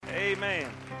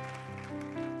Amen.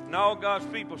 And all God's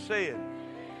people said.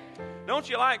 Don't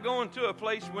you like going to a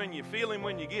place when you feel Him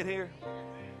when you get here?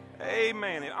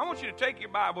 Amen. I want you to take your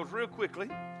Bibles real quickly.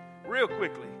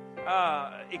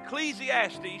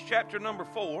 Ecclesiastes chapter number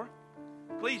 4.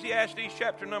 Ecclesiastes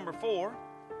chapter number 4.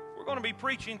 We're going to be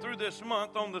preaching through this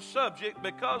month on the subject,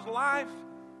 because life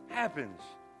happens.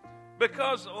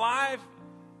 Because life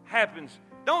happens.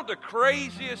 Don't the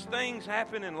craziest things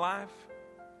happen in life?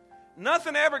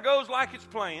 Nothing ever goes like it's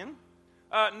planned.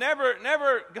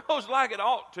 Never goes like it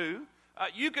ought to.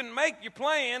 You can make your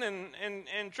plan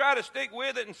and try to stick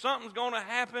with it, and something's going to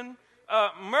happen.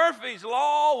 Murphy's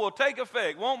Law will take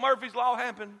effect. Won't Murphy's Law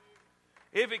happen?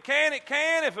 If it can, it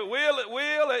can. If it will, it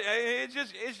will.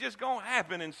 It's just going to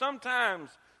happen. And sometimes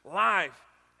life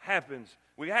happens.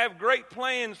 We have great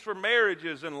plans for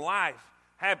marriages, and life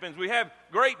happens. We have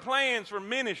great plans for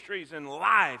ministries, and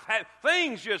life.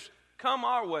 Things just come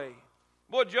our way.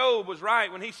 Boy, Job was right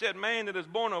when he said, man that is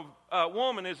born of a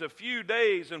woman is a few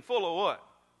days and full of what?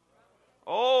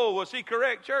 Oh, was he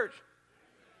correct, church?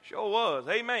 Sure was.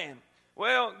 Amen.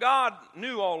 Well, God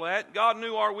knew all that. God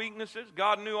knew our weaknesses.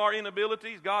 God knew our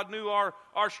inabilities. God knew our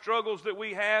struggles that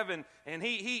we have, and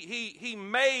he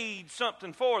made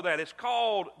something for that. It's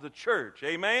called the church.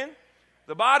 Amen?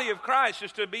 The body of Christ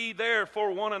is to be there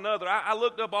for one another. I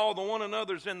looked up all the one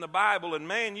another's in the Bible, and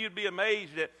man, you'd be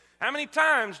amazed at how many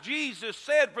times Jesus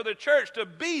said for the church to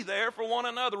be there for one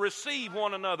another, receive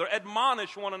one another,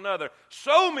 admonish one another.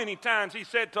 So many times he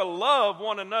said to love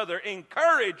one another,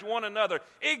 encourage one another,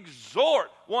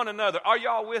 exhort one another. Are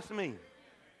y'all with me?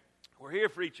 We're here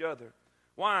for each other.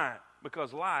 Why?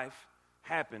 Because life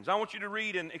happens. I want you to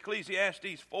read in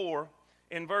Ecclesiastes 4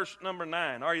 in verse number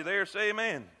 9. Are you there? Say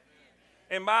amen.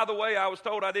 And by the way, I was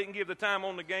told I didn't give the time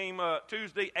on the game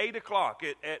Tuesday, 8 o'clock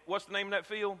at what's the name of that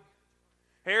field?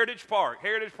 Heritage Park,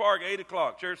 8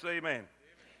 o'clock. Church, say amen.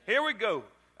 Here we go.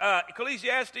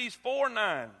 Ecclesiastes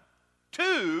 4:9.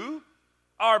 Two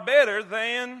are better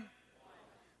than,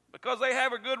 because they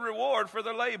have a good reward for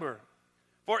their labor.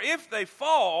 For if they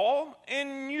fall,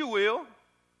 and you will,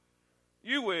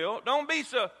 don't be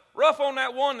so rough on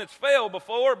that one that's failed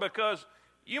before, because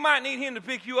you might need him to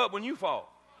pick you up when you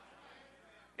fall.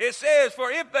 It says, for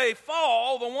if they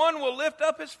fall, the one will lift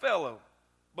up his fellow.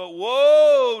 But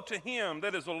woe to him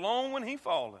that is alone when he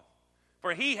falleth,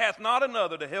 for he hath not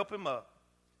another to help him up.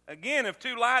 Again, if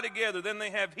two lie together, then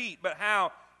they have heat. But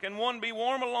how can one be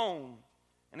warm alone?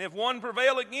 And if one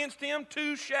prevail against him,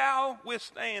 two shall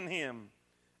withstand him.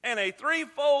 And a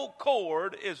threefold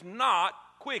cord is not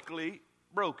quickly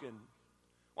broken.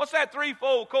 What's that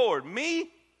threefold cord? Me,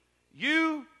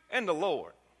 you, and the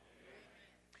Lord.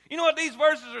 You know what these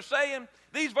verses are saying?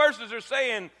 These verses are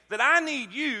saying that I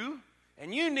need you,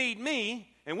 and you need me,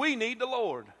 and we need the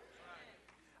Lord.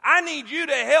 I need you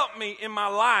to help me in my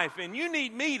life, and you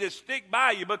need me to stick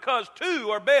by you, because two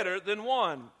are better than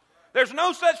one. There's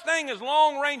no such thing as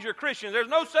Lone Ranger Christians. There's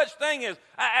no such thing as,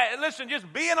 listen,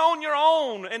 just being on your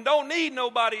own and don't need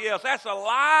nobody else. That's a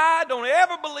lie. Don't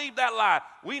ever believe that lie.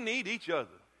 We need each other.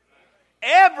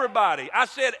 Everybody, I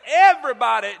said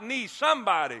everybody needs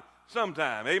somebody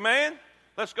sometime. Amen?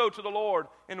 Let's go to the Lord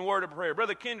in the word of prayer.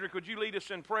 Brother Kendrick, would you lead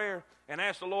us in prayer and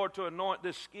ask the Lord to anoint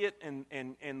this skit and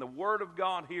the word of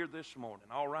God here this morning?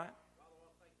 All right?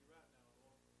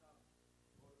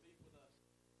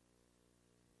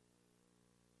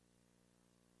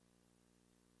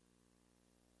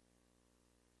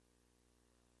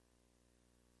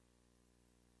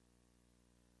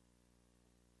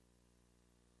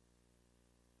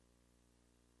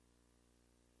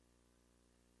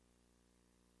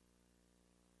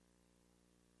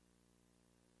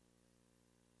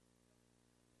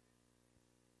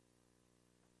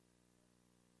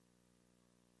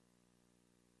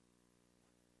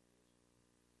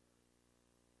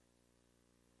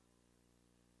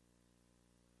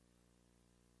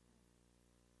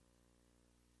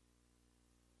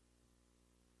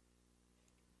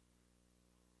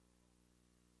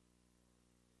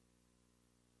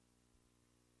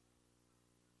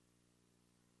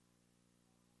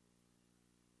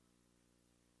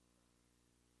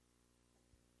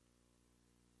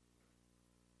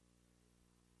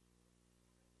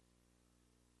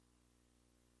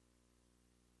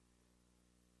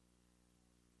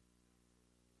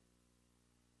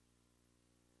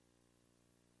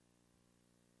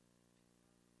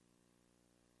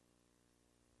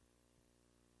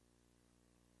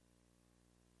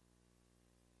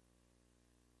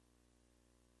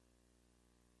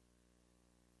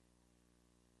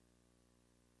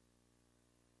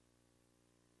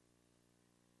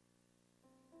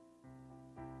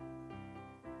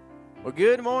 Well,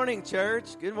 good morning,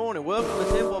 church. Good morning. Welcome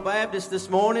to Temple Baptist this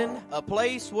morning, a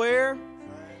place where...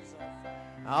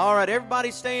 All right, everybody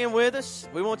stand with us.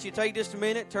 We want you to take just a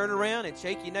minute, turn around, and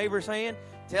shake your neighbor's hand.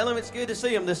 Tell him it's good to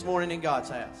see him this morning in God's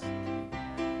house.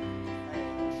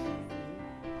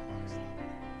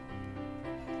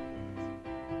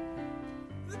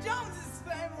 The Joneses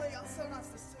family. Oh, so nice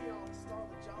to see you all.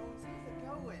 Starla Jones. How's it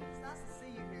going? It's nice to see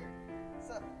you here.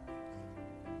 What's up?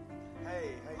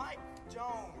 Hey. Mike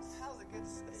Jones. How's it good to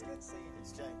see you? It's good to see you.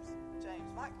 It's James.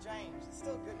 Mike James. It's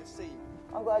still good to see you.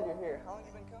 I'm glad you're here. How long have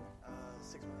you been coming?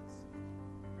 6 months.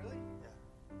 Really?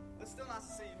 Yeah. It's still nice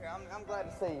to see you here. I'm glad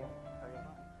to see you. How are you?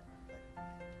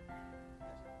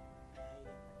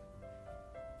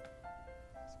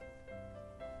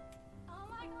 Oh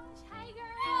my gosh, hey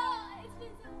girl! It's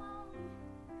been so long.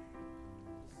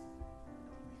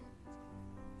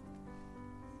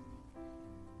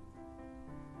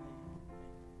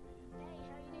 Hey,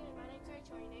 how you doing? My name's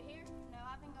Rachel. Are you new here? No,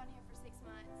 I've been going here for 6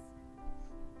 months.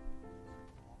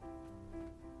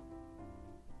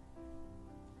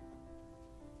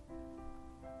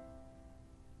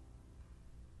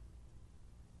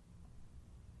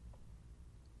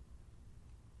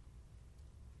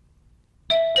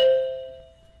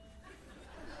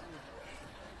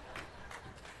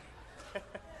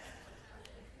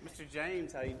 Mr.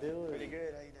 James, how you doing? Pretty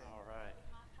good. How you doing? All right.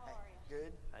 How are you?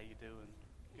 Good. How you doing?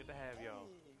 Good to have y'all.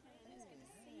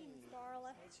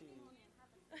 Starla.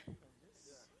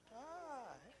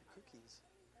 Cookies.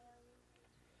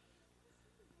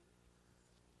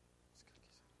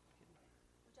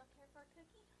 Would y'all care for a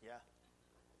cookie? Yeah.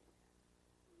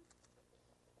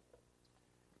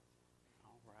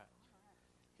 All right.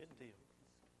 Good deal.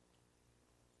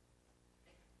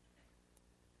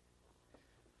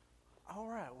 All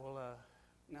right. Well,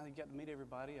 now that you got to meet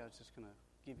everybody, I was just going to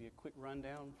give you a quick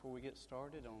rundown before we get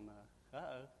started on,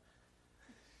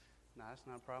 No, it's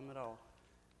not a problem at all.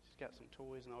 She's got some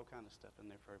toys and all kind of stuff in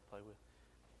there for her to play with.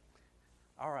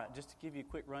 All right, just to give you a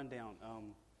quick rundown.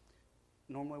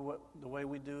 Normally, the way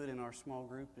we do it in our small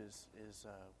group is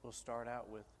we'll start out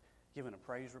with giving a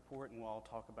praise report, and we'll all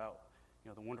talk about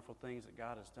the wonderful things that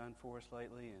God has done for us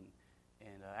lately,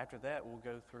 and after that we'll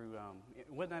go through.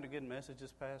 Wasn't that a good message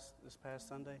this past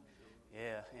Sunday?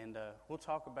 Yeah, and we'll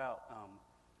talk about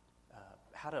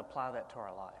how to apply that to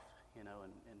our life, and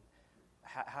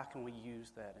how can we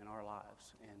use that in our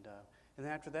lives, and then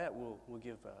after that we'll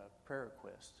give prayer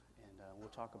requests, and we'll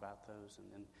talk about those,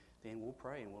 and then we'll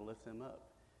pray and we'll lift them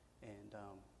up, and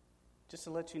just to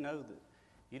let you know that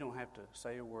you don't have to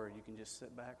say a word. You can just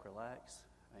sit back, relax,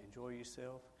 enjoy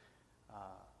yourself,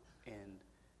 and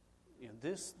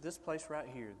this place right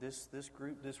here, this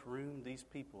group, this room, these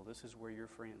people, this is where your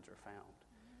friends are found.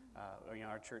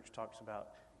 Our church talks about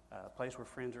a place where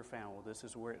friends are found. Well, this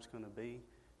is where it's going to be.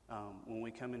 When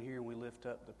we come in here and we lift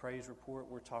up the praise report,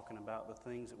 we're talking about the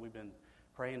things that we've been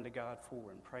praying to God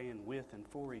for and praying with and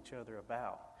for each other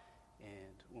about.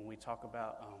 And when we talk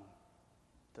about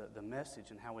the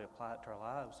message and how we apply it to our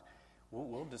lives,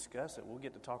 we'll discuss it. We'll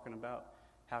get to talking about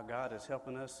how God is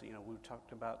helping us. We've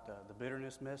talked about the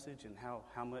bitterness message and how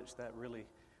much that really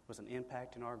was an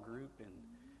impact in our group. And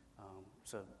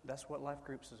so that's what life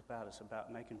groups is about. It's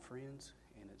about making friends,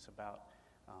 and it's about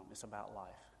life.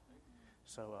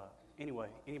 So anyway,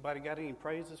 anybody got any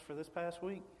praises for this past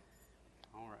week?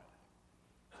 All right.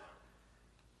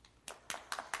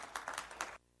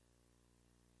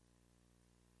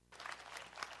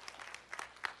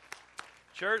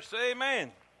 Church, say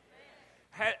amen.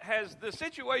 Has the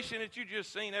situation that you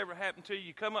just seen ever happened to you?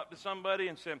 You come up to somebody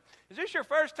and say, "Is this your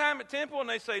first time at Temple?" And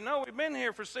they say, "No, we've been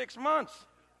here for 6 months."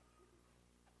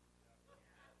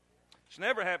 It's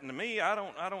never happened to me. I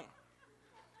don't.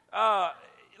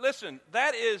 Listen,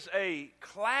 that is a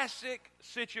classic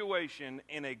situation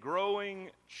in a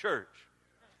growing church.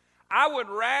 I would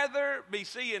rather be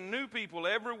seeing new people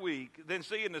every week than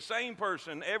seeing the same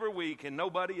person every week and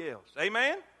nobody else.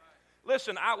 Amen?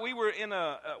 Listen, we were in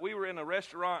a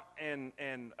restaurant, and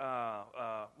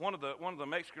one of the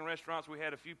Mexican restaurants. We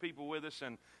had a few people with us,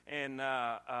 and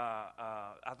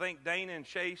I think Dana and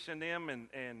Chase and them, and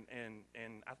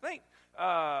I think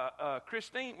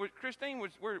Christine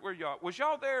was where y'all was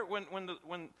y'all there when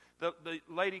the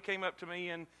lady came up to me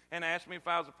and asked me if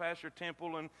I was a pastor at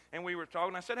Temple, and we were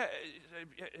talking. I said,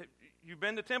 "Hey, you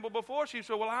been to Temple before?" She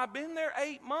said, "Well, I've been there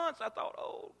 8 months." I thought,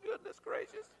 "Oh, goodness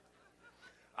gracious."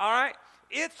 All right,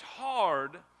 it's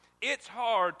hard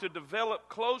to develop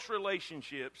close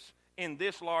relationships in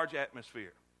this large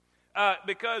atmosphere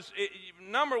because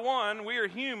number one, we are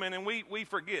human and we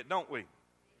forget, don't we?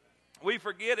 We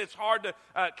forget it's hard to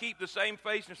keep the same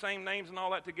face and the same names and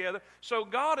all that together. So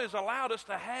God has allowed us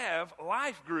to have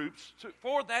life groups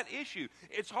for that issue.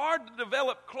 It's hard to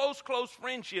develop close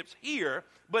friendships here,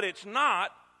 but it's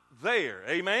not there.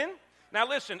 Amen? Now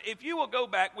listen, if you will go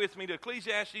back with me to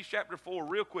Ecclesiastes chapter 4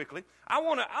 real quickly, I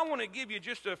want to give you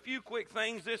just a few quick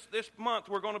things. This month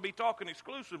we're going to be talking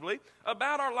exclusively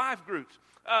about our life groups.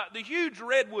 The huge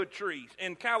redwood trees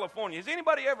in California. Has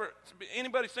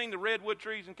anybody seen the redwood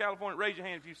trees in California? Raise your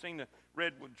hand if you've seen the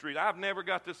redwood trees. I've never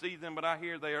got to see them, but I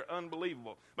hear they are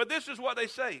unbelievable. But this is what they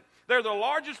say. They're the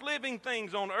largest living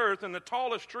things on earth and the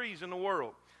tallest trees in the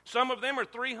world. Some of them are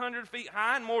 300 feet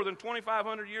high and more than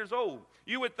 2,500 years old.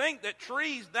 You would think that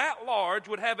trees that large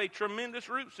would have a tremendous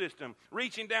root system,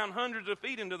 reaching down hundreds of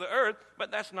feet into the earth, but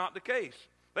that's not the case.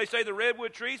 They say the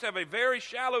redwood trees have a very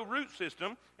shallow root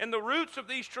system, and the roots of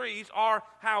these trees are,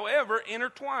 however,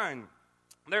 intertwined.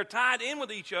 They're tied in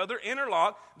with each other,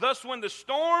 interlocked. Thus, when the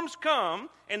storms come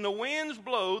and the winds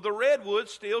blow, the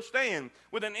redwoods still stand.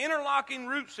 With an interlocking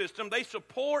root system, they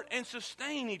support and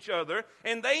sustain each other,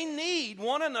 and they need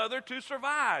one another to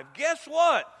survive. Guess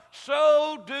what?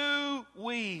 So do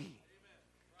we.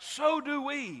 So do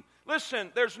we.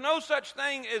 Listen, there's no such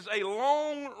thing as a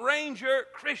Lone Ranger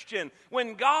Christian.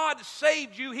 When God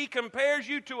saved you, He compares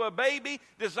you to a baby.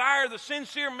 Desire the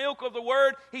sincere milk of the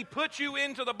Word. He puts you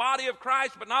into the body of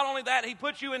Christ, but not only that, He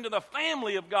puts you into the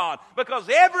family of God. Because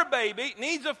every baby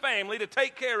needs a family to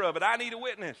take care of it. I need a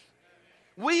witness.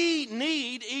 We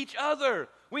need each other.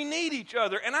 We need each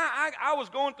other. And I was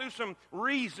going through some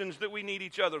reasons that we need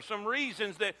each other, some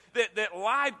reasons that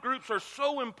life groups are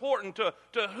so important to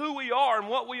who we are and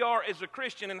what we are as a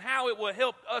Christian and how it will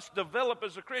help us develop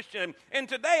as a Christian. And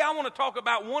today I want to talk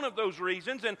about one of those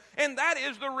reasons, and that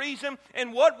is the reason,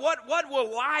 and what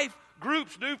will life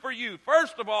groups do for you?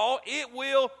 First of all, it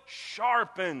will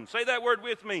sharpen. Say that word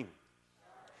with me.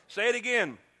 Say it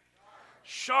again.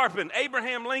 Sharpen.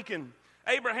 Abraham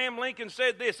Lincoln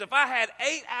said this: if I had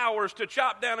 8 hours to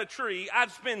chop down a tree, I'd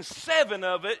spend 7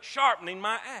 of it sharpening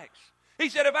my axe. He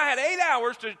said if I had 8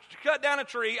 hours to cut down a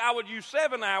tree, I would use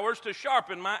 7 hours to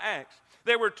sharpen my axe.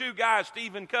 There were 2 guys,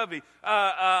 Stephen Covey.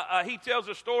 He tells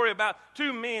a story about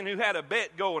 2 men who had a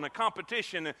bet going, a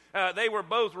competition. They were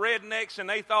both rednecks, and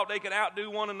they thought they could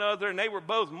outdo one another, and they were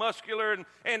both muscular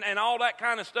and all that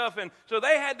kind of stuff. And so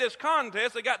they had this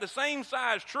contest. They got the same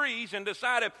size trees and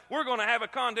decided, we're going to have a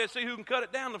contest, see who can cut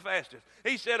it down the fastest.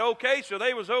 He said, okay, so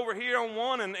they was over here on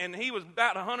one, and he was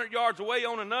about 100 yards away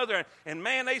on another. And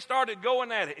man, they started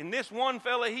going at it. And this one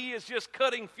fella, he is just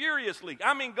cutting furiously.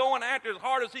 I mean, going after as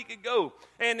hard as he could go.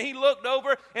 And he looked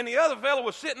over, and the other fellow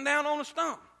was sitting down on a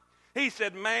stump. He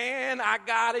said, man, I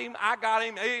got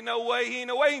him. Ain't no way he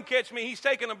can catch me. He's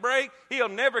taking a break. He'll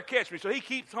never catch me. So he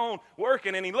keeps on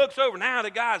working, and he looks over. Now the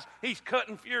guy's, he's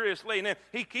cutting furiously, and then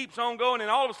he keeps on going, and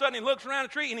all of a sudden he looks around the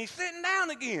tree, and he's sitting down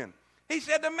again. He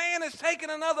said, the man is taking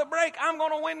another break. I'm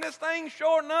going to win this thing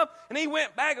short enough. And he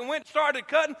went back and started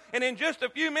cutting, and in just a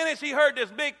few minutes he heard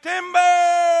this big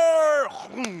timber.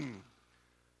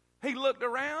 He looked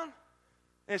around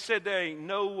and said, there ain't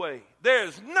no way.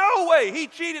 There's no way. He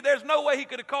cheated. There's no way he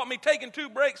could have caught me taking 2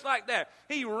 breaks like that.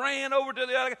 He ran over to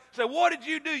the other guy, said, what did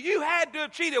you do? You had to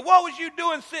have cheated. What was you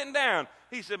doing sitting down?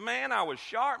 He said, man, I was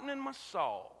sharpening my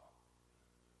saw.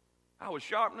 I was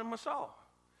sharpening my saw.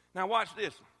 Now watch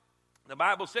this. The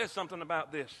Bible says something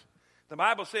about this. The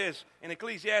Bible says in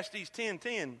Ecclesiastes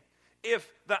 10:10,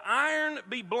 if the iron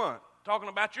be blunt, talking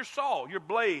about your saw, your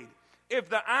blade, if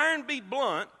the iron be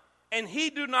blunt, and he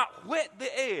do not whet the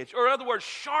edge, or in other words,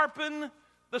 sharpen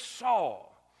the saw.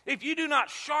 If you do not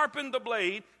sharpen the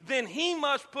blade, then he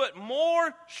must put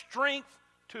more strength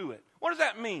to it. What does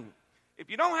that mean? If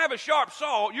you don't have a sharp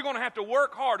saw, you're going to have to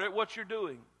work harder at what you're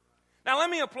doing. Now let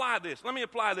me apply this.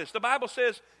 The Bible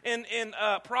says in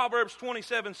Proverbs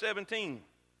 27:17,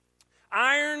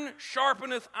 iron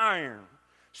sharpeneth iron,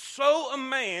 so a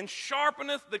man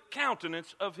sharpeneth the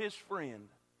countenance of his friend.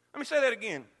 Let me say that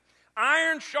again.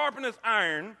 Iron sharpeneth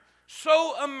iron,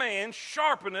 so a man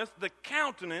sharpeneth the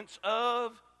countenance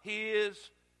of his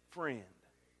friend.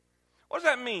 What does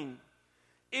that mean?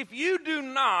 If you do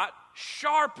not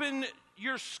sharpen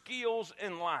your skills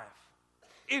in life,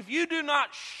 if you do not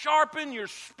sharpen your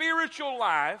spiritual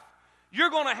life, you're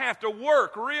going to have to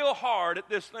work real hard at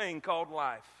this thing called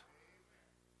life.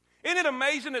 Isn't it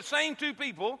amazing that same 2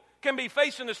 people can be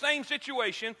facing the same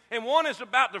situation, and one is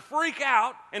about to freak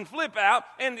out and flip out,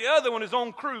 and the other one is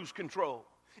on cruise control?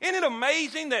 Isn't it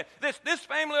amazing that this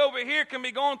family over here can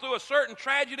be going through a certain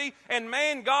tragedy and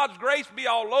man, God's grace be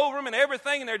all over them and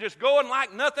everything and they're just going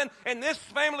like nothing, and this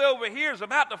family over here is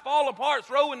about to fall apart,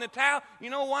 throw in the towel? You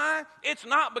know why? It's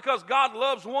not because God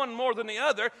loves one more than the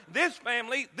other. This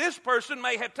family, this person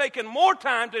may have taken more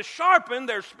time to sharpen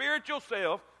their spiritual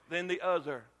self than the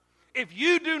other. If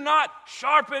you do not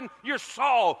sharpen your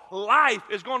saw, life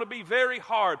is going to be very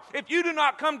hard. If you do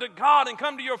not come to God and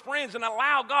come to your friends and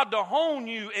allow God to hone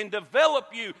you and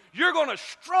develop you, you're going to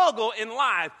struggle in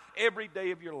life every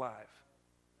day of your life.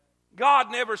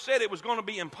 God never said it was going to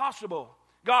be impossible.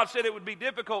 God said it would be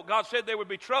difficult. God said there would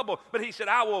be trouble. But He said,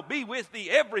 I will be with thee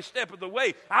every step of the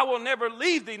way. I will never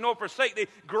leave thee nor forsake thee.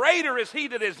 Greater is He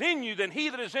that is in you than he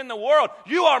that is in the world.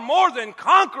 You are more than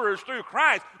conquerors through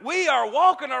Christ. We are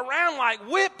walking around like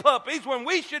whip puppies when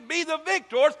we should be the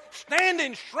victors,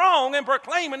 standing strong and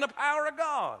proclaiming the power of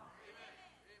God.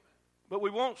 But we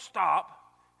won't stop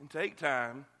and take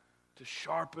time to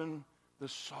sharpen the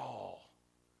saw.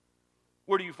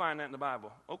 Where do you find that in the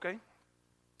Bible? Okay.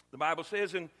 The Bible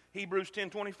says in Hebrews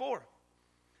 10:24.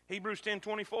 Hebrews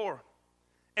 10:24.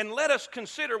 And let us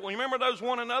consider, well, you remember those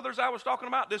one another's I was talking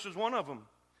about? This is one of them.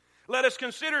 Let us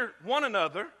consider one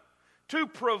another to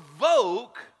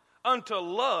provoke unto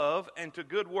love and to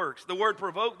good works. The word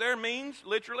provoke there means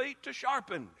literally to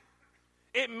sharpen.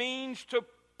 It means to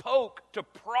poke, to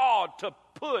prod, to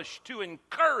push, to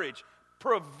encourage.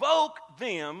 Provoke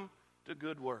them to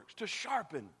good works, to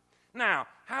sharpen. Now,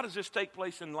 how does this take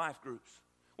place in life groups?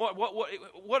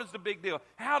 What is the big deal?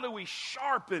 How do we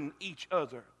sharpen each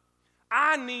other?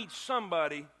 I need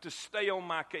somebody to stay on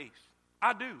my case.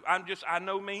 I do. I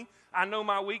know me. I know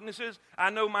my weaknesses.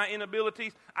 I know my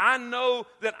inabilities. I know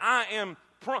that I am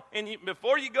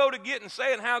before you go to getting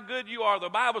saying how good you are, the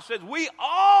Bible says we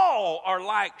all are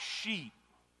like sheep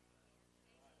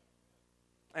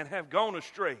and have gone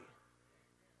astray.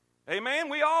 Amen?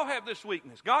 We all have this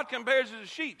weakness. God compares us to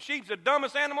sheep. Sheep's the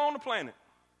dumbest animal on the planet.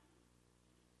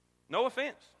 No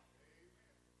offense.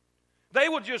 They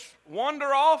will just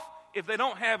wander off if they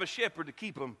don't have a shepherd to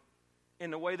keep them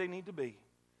in the way they need to be.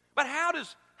 But how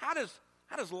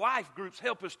does life groups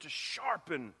help us to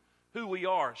sharpen who we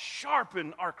are,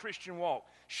 sharpen our Christian walk,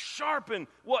 sharpen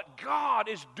what God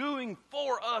is doing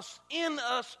for us, in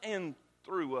us, and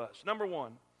through us? Number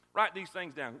one, write these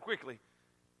things down quickly.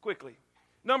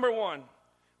 Number one,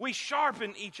 we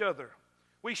sharpen each other.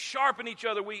 We sharpen each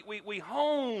other, we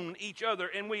hone each other,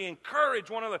 and we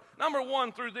encourage one another. Number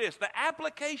one, through this, the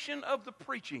application of the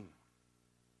preaching.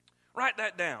 Write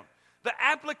that down. The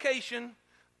application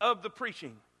of the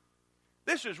preaching.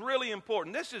 This is really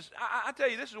important. I tell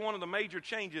you, this is one of the major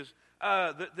changes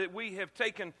that we have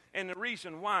taken, and the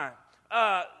reason why.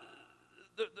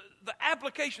 The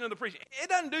application of the preaching. It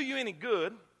doesn't do you any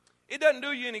good. It doesn't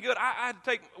do you any good. I had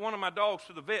to take one of my dogs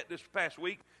to the vet this past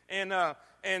week, and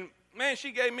man,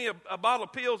 she gave me a bottle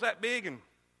of pills that big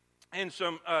and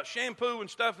some shampoo and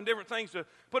stuff and different things to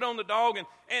put on the dog.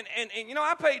 And you know,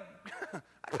 I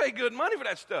paid good money for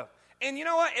that stuff. And you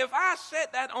know what? If I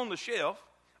set that on the shelf,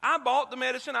 I bought the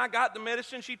medicine, I got the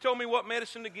medicine, she told me what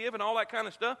medicine to give and all that kind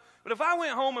of stuff. But if I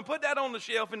went home and put that on the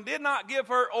shelf and did not give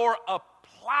her or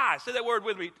apply, say that word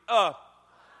with me,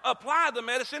 apply the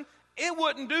medicine, it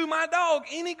wouldn't do my dog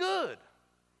any good.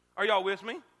 Are y'all with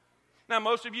me? Now,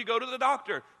 most of you go to the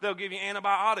doctor. They'll give you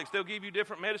antibiotics. They'll give you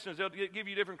different medicines. They'll give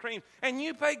you different creams. And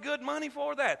you pay good money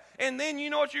for that. And then you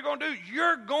know what you're going to do?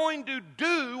 You're going to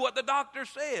do what the doctor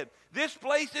said. This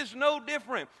place is no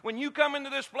different. When you come into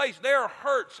this place, there are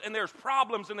hurts and there's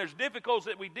problems and there's difficulties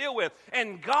that we deal with.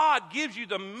 And God gives you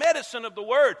the medicine of the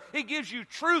Word. He gives you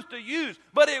truth to use.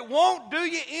 But it won't do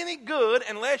you any good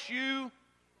unless you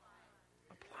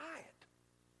apply it.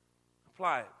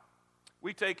 Apply it.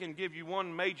 We take and give you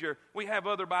one major, we have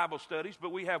other Bible studies,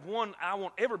 but we have one I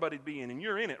want everybody to be in, and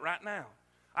you're in it right now.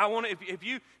 I want to, if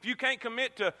you can't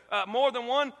commit to more than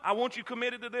one, I want you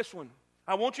committed to this one.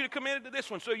 I want you to commit to this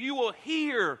one so you will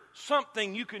hear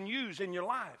something you can use in your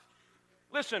life.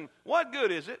 Listen, what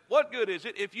good is it? What good is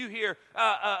it if you hear,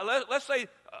 let's say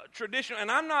traditional,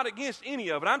 and I'm not against any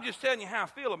of it. I'm just telling you how I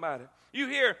feel about it. You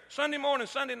hear Sunday morning,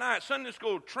 Sunday night, Sunday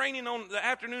school, training on the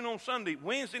afternoon on Sunday,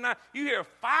 Wednesday night. You hear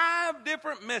 5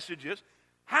 different messages.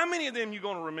 How many of them you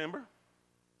going to remember?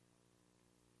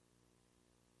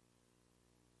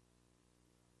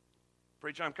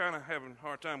 Preacher, I'm kind of having a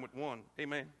hard time with one.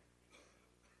 Amen.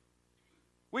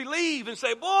 We leave and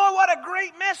say, boy, what a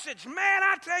great message. Man,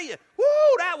 I tell you,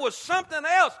 whoo, that was something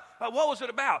else. But what was it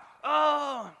about?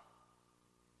 I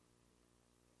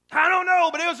don't know,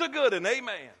 but it was a good one.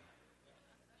 Amen.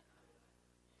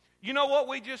 You know what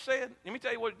we just said? Let me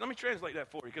tell you what, let me translate that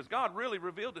for you, because God really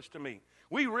revealed this to me.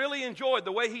 We really enjoyed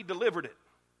the way he delivered it.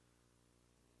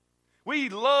 We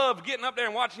loved getting up there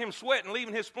and watching him sweat and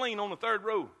leaving his spleen on the third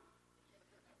row.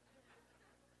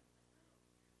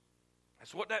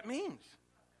 That's what that means.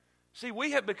 See,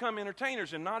 we have become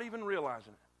entertainers and not even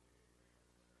realizing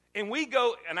it. And we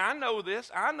go, and I know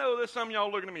this, some of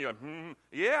y'all looking at me like,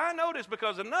 yeah, I know this,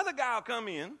 because another guy will come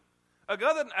in,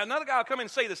 another guy will come in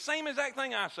and say the same exact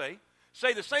thing I say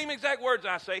the same exact words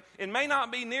I say, and may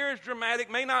not be near as dramatic,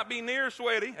 may not be near as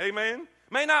sweaty, amen,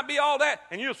 may not be all that,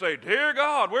 and you'll say, dear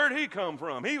God, where did he come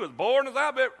from? He was born as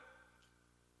I bet.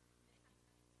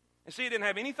 And see, it didn't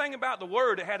have anything about the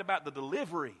word, it had about the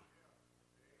delivery.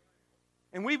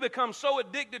 And we've become so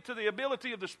addicted to the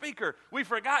ability of the speaker, we've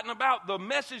forgotten about the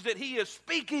message that he is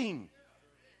speaking.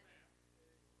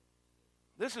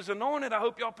 This is anointed. I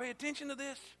hope y'all pay attention to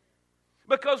this.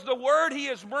 Because the word he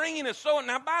is bringing is so...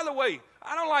 Now, by the way,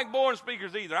 I don't like boring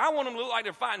speakers either. I want them to look like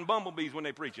they're fighting bumblebees when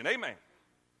they're preaching. Amen.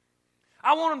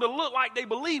 I want them to look like they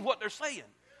believe what they're saying.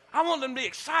 I want them to be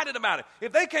excited about it.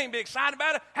 If they can't be excited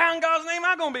about it, how in God's name am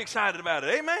I going to be excited about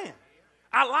it? Amen.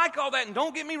 I like all that, and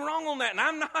don't get me wrong on that, and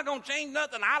I'm not going to change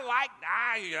nothing.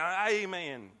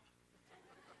 Amen.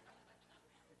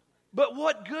 But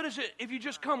what good is it if you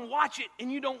just come watch it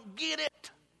and you don't get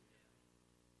it?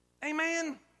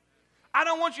 Amen. I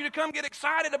don't want you to come get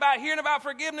excited about hearing about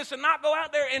forgiveness and not go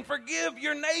out there and forgive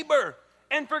your neighbor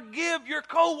and forgive your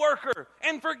coworker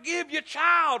and forgive your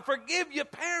child, forgive your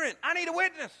parent. I need a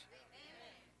witness.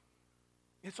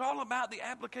 It's all about the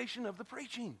application of the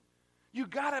preaching. You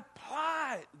got to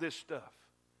apply this stuff.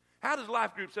 How does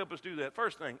life groups help us do that?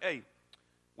 First thing,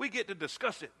 we get to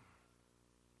discuss it.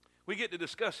 We get to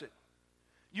discuss it.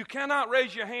 You cannot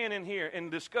raise your hand in here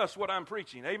and discuss what I'm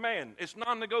preaching. Amen. It's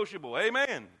non-negotiable.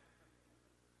 Amen.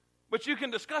 But you can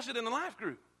discuss it in the life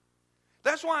group.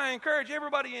 That's why I encourage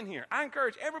everybody in here.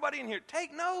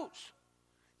 Take notes.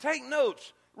 Take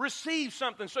notes. Receive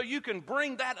something so you can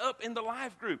bring that up in the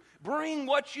life group. Bring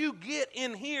what you get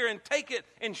in here and take it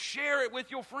and share it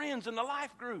with your friends in the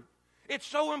life group. It's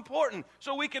so important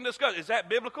so we can discuss. Is that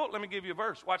biblical? Let me give you a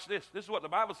verse. Watch this. This is what the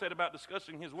Bible said about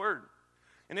discussing his word.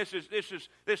 And this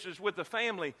is with the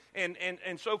family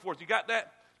and so forth. You got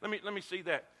that? Let me see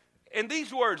that. And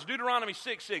these words, Deuteronomy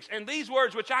 6:6, and these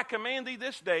words which I command thee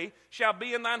this day shall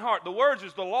be in thine heart. The words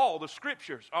is the law, the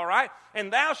scriptures, all right?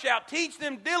 And thou shalt teach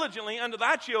them diligently unto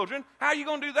thy children. How are you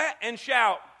going to do that? And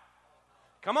shout.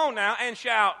 Come on now, and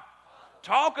shout.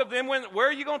 Talk of them. Where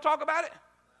are you going to talk about it?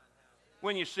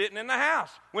 When you're sitting in the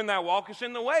house, when thou walkest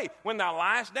in the way, when thou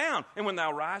liest down, and when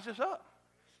thou risest up.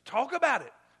 Talk about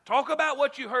it. Talk about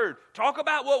what you heard. Talk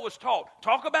about what was taught.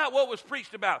 Talk about what was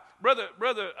preached about. Brother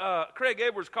Craig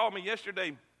Edwards called me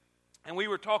yesterday, and we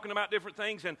were talking about different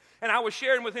things, and I was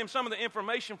sharing with him some of the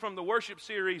information from the worship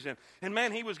series, and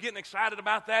man, he was getting excited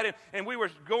about that, and we were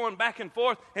going back and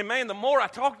forth, and man, the more I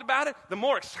talked about it, the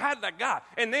more excited I got.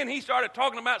 And then he started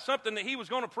talking about something that he was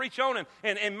going to preach on,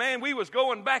 and man, we was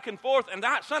going back and forth, and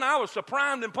I was so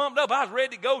primed and pumped up, I was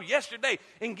ready to go yesterday,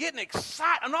 and getting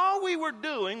excited, and all we were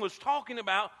doing was talking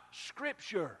about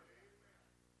Scripture.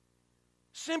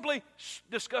 Simply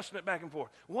discussing it back and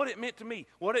forth. What it meant to me,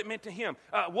 what it meant to him,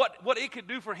 what it could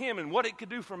do for him and what it could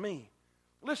do for me.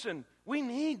 Listen, we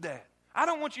need that. I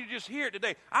don't want you to just hear it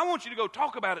today. I want you to go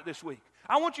talk about it this week.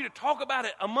 I want you to talk about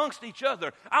it amongst each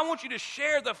other. I want you to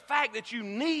share the fact that you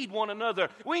need one another.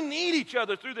 We need each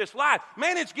other through this life.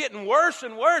 Man, it's getting worse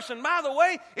and worse. And by the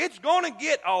way, it's going to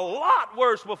get a lot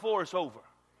worse before it's over.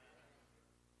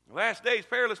 The last days,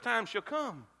 perilous times shall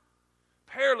come.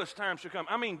 Perilous times shall come.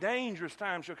 I mean, dangerous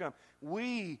times shall come.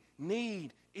 We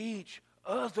need each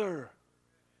other.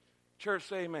 Church,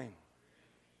 say amen.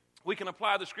 We can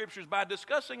apply the scriptures by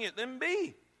discussing it, then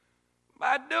B,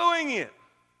 by doing it.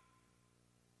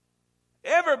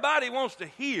 Everybody wants to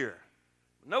hear.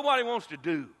 Nobody wants to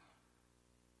do.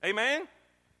 Amen?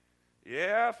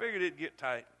 Yeah, I figured it'd get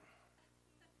tight.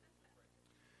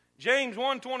 James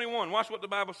 1:21, watch what the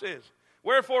Bible says.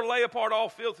 Wherefore lay apart all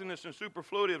filthiness and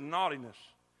superfluity of naughtiness,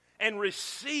 and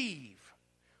receive.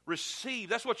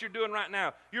 That's what you're doing right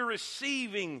now. You're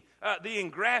receiving the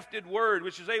engrafted word,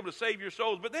 which is able to save your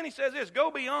souls. But then he says this, go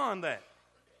beyond that.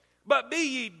 But be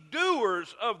ye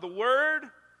doers of the word,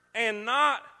 and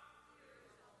not...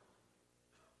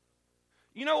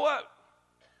 You know what?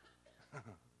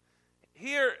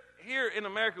 Here in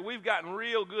America, we've gotten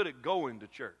real good at going to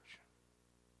church.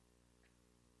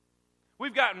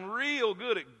 We've gotten real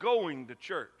good at going to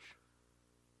church.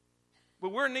 But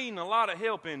we're needing a lot of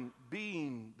help in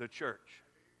being the church.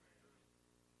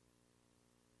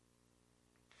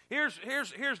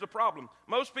 Here's the problem.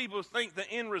 Most people think the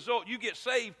end result, you get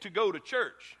saved to go to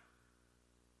church.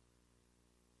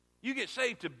 You get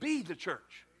saved to be the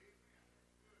church.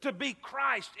 To be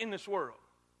Christ in this world.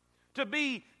 To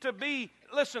be,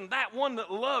 listen, that one that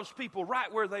loves people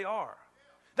right where they are.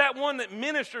 That one that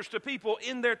ministers to people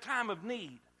in their time of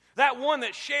need. That one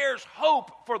that shares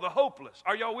hope for the hopeless.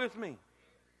 Are y'all with me?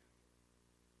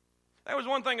 That was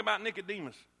one thing about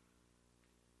Nicodemus.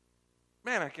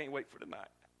 Man, I can't wait for tonight.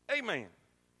 Amen.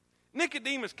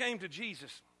 Nicodemus came to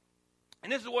Jesus,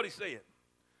 and this is what he said.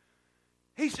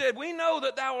 He said, we know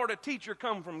that thou art a teacher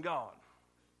come from God.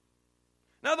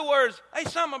 In other words,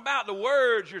 there's something about the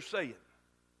words you're saying.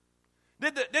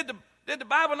 Did the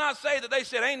Bible not say that they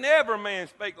said, ain't never a man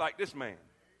spake like this man?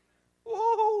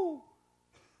 Woo!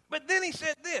 But then he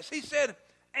said this. He said,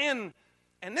 and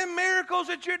them miracles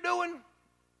that you're doing,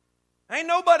 ain't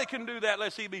nobody can do that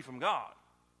unless he be from God.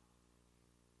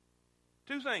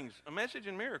 Two things, a message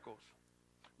and miracles.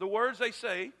 The words they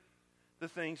say, the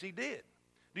things he did.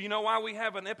 Do you know why we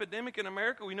have an epidemic in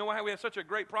America? We know why we have such a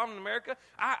great problem in America?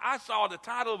 I saw the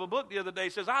title of a book the other day.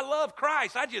 It says, I love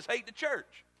Christ, I just hate the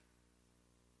church.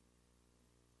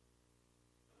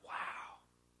 Wow.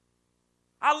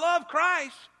 I love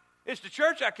Christ. It's the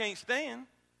church I can't stand.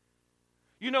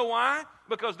 You know why?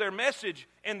 Because their message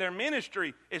and their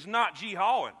ministry is not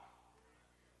jihawing.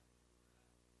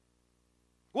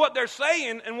 What they're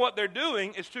saying and what they're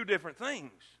doing is two different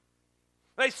things.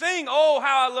 They sing, oh,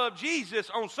 how I love Jesus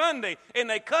on Sunday, and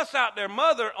they cuss out their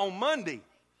mother on Monday.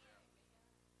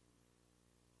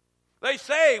 They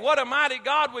say, what a mighty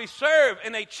God we serve,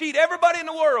 and they cheat everybody in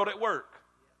the world at work.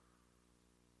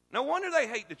 No wonder they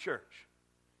hate the church.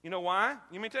 You know why?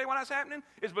 You mean tell you why that's happening?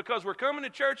 It's because we're coming to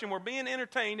church and we're being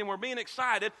entertained and we're being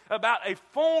excited about a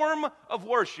form of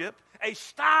worship, a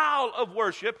style of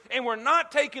worship, and we're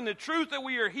not taking the truth that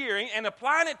we are hearing and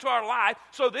applying it to our life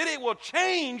so that it will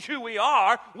change who we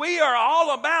are. We are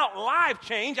all about life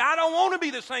change. I don't want to be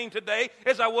the same today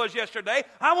as I was yesterday.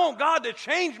 I want God to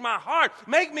change my heart,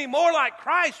 make me more like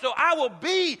Christ so I will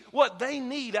be what they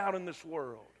need out in this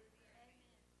world.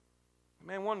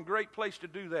 Man, one great place to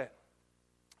do that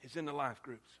is in the life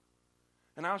groups.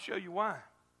 And I'll show you why.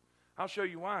 I'll show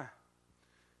you why.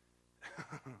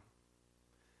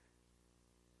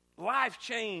 Life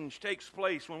change takes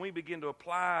place when we begin to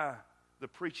apply the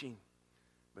preaching.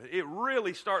 But it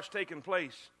really starts taking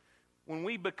place when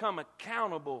we become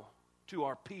accountable to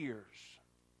our peers.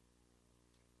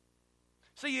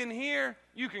 See, in here,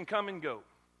 you can come and go.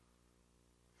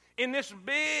 In this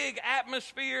big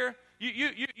atmosphere,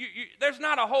 there's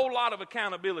not a whole lot of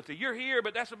accountability. You're here,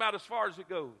 but that's about as far as it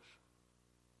goes.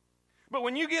 But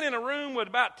when you get in a room with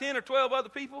about 10 or 12 other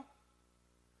people,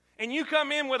 and you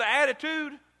come in with an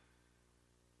attitude,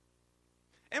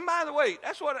 and by the way,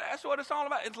 that's what it's all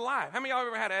about. It's life. How many of y'all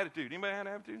ever had an attitude? Anybody had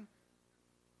an attitude?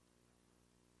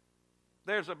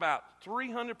 There's about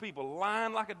 300 people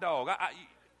lying like a dog.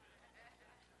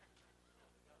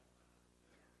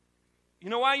 You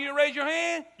know why you didn't raise your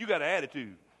hand? You got an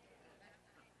attitude.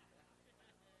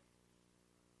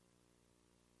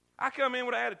 I come in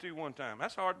with an attitude one time.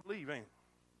 That's hard to believe, ain't it?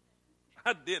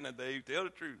 I didn't, Dave. Tell the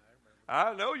truth.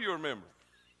 I know you remember.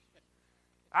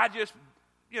 I just,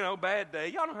 bad day.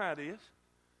 Y'all know how it is.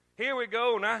 Here we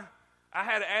go, and I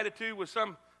had an attitude with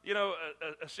some,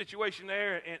 a situation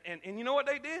there, and you know what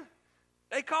they did?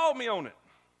 They called me on it.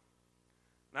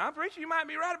 Now, I'm preaching, you might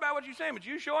be right about what you're saying, but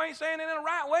you sure ain't saying it in the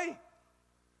right way.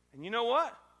 And you know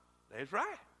what? That's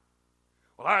right.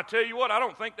 Well, I tell you what, I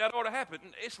don't think that ought to happen.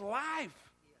 It's life.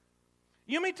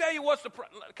 You may tell you what's the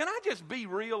problem. Can I just be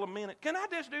real a minute? Can I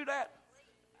just do that?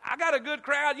 I got a good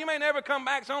crowd. You may never come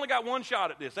back. So I only got one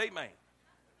shot at this. Amen.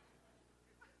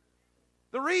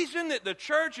 The reason that the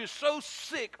church is so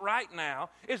sick right now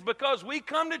is because we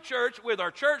come to church with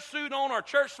our church suit on, our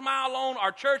church smile on,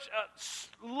 our church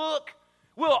look.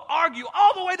 We'll argue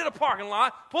all the way to the parking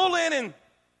lot, pull in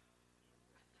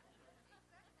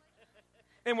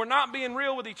and we're not being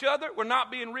real with each other. We're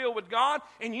not being real with God.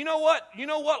 And you know what? You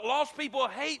know what lost people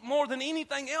hate more than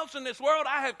anything else in this world?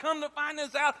 I have come to find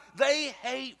this out. They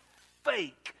hate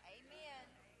fake. Amen.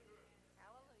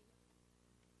 Hallelujah.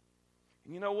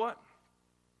 And you know what?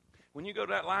 When you go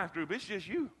to that life group, it's just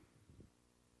you.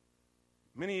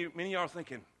 Many of y'all are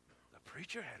thinking, the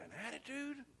preacher had an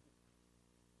attitude?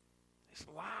 It's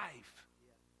life.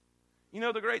 You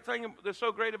know the great thing that's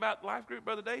so great about life group,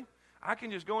 Brother Dave? I can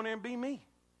just go in there and be me.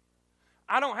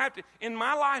 I don't have to. In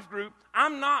my life group,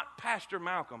 I'm not Pastor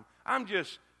Malcolm. I'm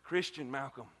just Christian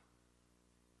Malcolm.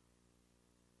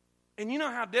 And you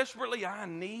know how desperately I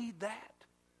need that?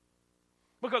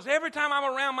 Because every time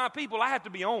I'm around my people, I have to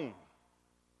be on.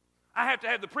 I have to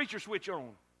have the preacher switch on.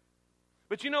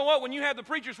 But you know what? When you have the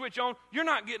preacher switch on, you're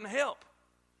not getting help.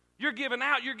 You're giving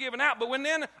out. But when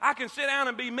then I can sit down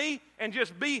and be me and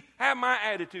just have my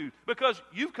attitude, because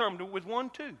you've come with one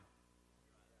too.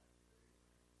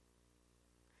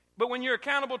 But when you're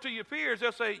accountable to your peers,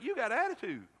 they'll say, you got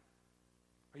attitude.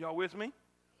 Are y'all with me?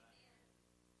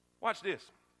 Watch this.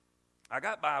 I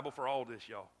got Bible for all this,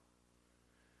 y'all.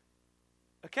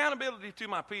 Accountability to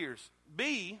my peers.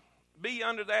 B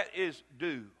under that is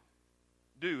do.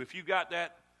 Do. If you got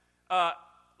that,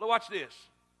 watch this.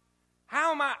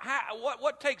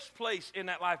 What takes place in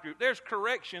that life group? There's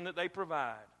correction that they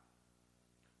provide.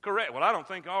 Correct. Well, I don't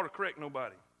think I ought to correct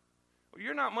nobody. Well,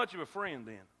 you're not much of a friend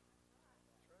then.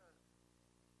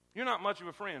 You're not much of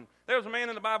a friend. There was a man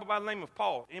in the Bible by the name of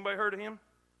Paul. Anybody heard of him?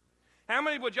 How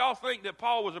many would y'all think that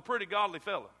Paul was a pretty godly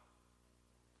fellow?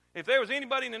 If there was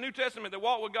anybody in the New Testament that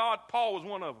walked with God, Paul was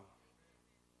one of them.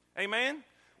 Amen?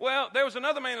 Well, there was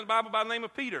another man in the Bible by the name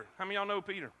of Peter. How many of y'all know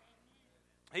Peter?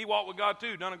 He walked with God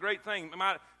too, done a great thing.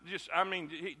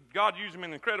 God used him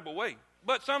in an incredible way.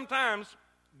 But sometimes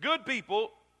good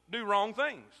people do wrong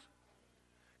things.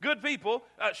 Good people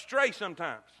stray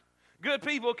sometimes. Good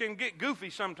people can get goofy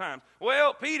sometimes.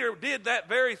 Well, Peter did that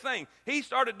very thing. He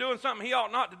started doing something he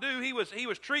ought not to do. He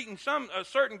was treating a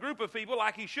certain group of people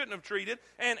like he shouldn't have treated.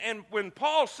 And when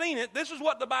Paul seen it, this is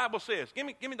what the Bible says. Give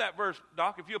me that verse,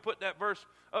 Doc, if you'll put that verse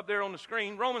up there on the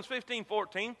screen. Romans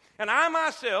 15:14. And I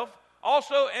myself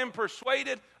also am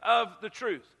persuaded of the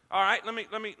truth. All right, let me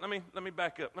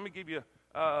back up. Let me give you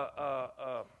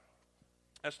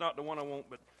that's not the one I want,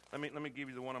 but let me give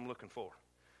you the one I'm looking for.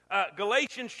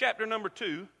 Galatians chapter number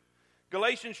 2.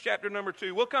 Galatians chapter number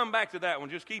 2. We'll come back to that one.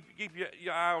 Just keep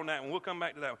your eye on that one. We'll come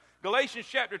back to that one. Galatians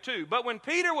chapter 2. But when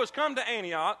Peter was come to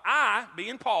Antioch, I,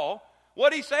 being Paul,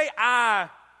 what'd he say?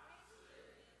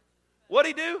 What'd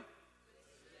he do?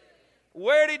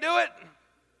 Where'd he do it?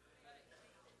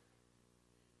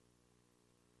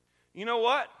 You know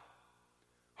what?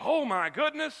 Oh my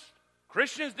goodness.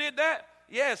 Christians did that?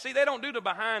 Yeah, see, they don't do the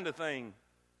behind the thing.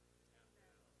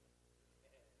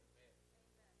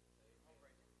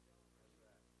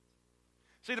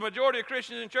 See, the majority of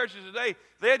Christians in churches today,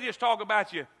 they just talk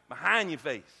about you behind your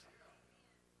face.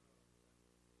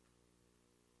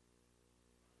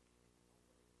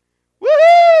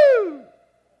 Woo-hoo!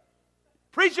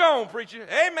 Preach on, preacher.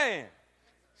 Amen.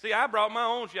 See, I brought my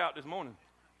own shout this morning.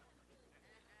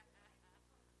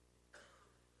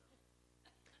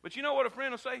 But you know what a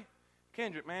friend will say?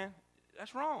 Kendrick, man,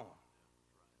 that's wrong.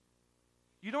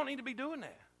 You don't need to be doing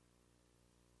that.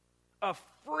 A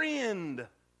friend.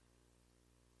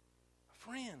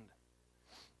 Friend.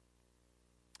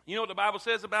 You know what the Bible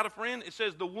says about a friend? It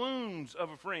says the wounds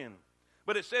of a friend.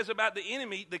 But it says about the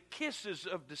enemy, the kisses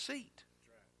of deceit.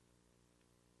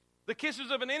 The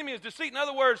kisses of an enemy is deceit. In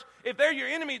other words, if they're your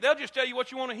enemy, they'll just tell you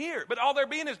what you want to hear. But all they're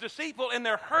being is deceitful and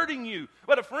they're hurting you.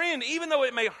 But a friend, even though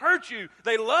it may hurt you,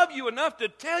 they love you enough to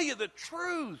tell you the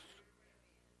truth.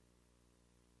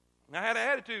 And I had an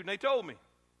attitude and they told me.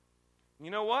 You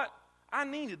know what? I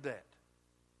needed that.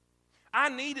 I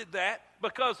needed that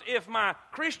because if my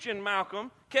Christian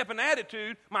Malcolm kept an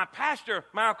attitude, my pastor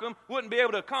Malcolm wouldn't be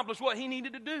able to accomplish what he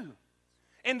needed to do.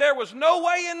 And there was no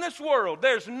way in this world,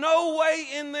 there's no way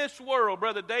in this world,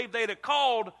 Brother Dave, they'd have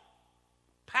called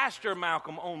Pastor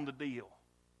Malcolm on the deal.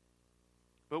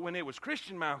 But when it was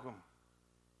Christian Malcolm,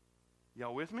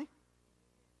 y'all with me?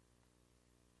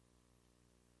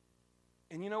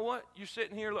 And you know what? You're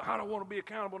sitting here, look, I don't want to be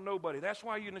accountable to nobody. That's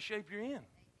why you're in the shape you're in.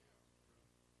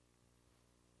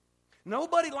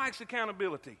 Nobody likes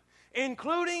accountability,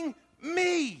 including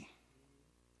me.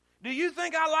 Do you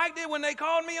think I liked it when they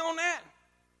called me on that?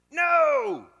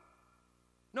 No.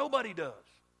 Nobody does.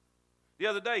 The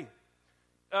other day,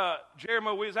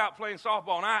 Jeremiah, we was out playing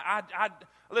softball, and I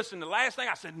listen, the last thing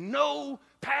I said, no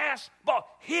pass ball.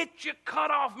 Hit your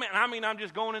cutoff man. I mean, I'm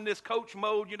just going in this coach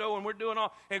mode, and we're doing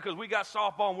all, and because we got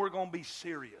softball and we're going to be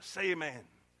serious. Say amen.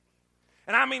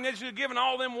 And I mean, this is giving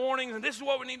all them warnings, and this is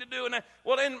what we need to do.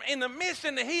 And in the midst,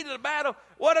 in the heat of the battle,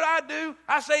 what did I do?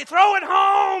 I say, throw it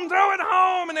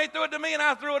home. And they threw it to me, and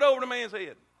I threw it over the man's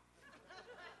head.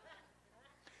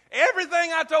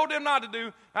 Everything I told them not to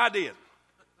do, I did.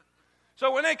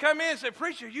 So when they come in and say,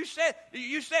 preacher, you said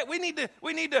we need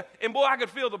to, and boy, I could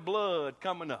feel the blood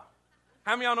coming up.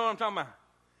 How many of y'all know what I'm talking about?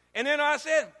 And then I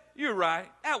said, you're right,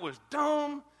 that was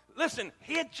dumb. Listen,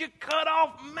 hit your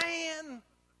cutoff man.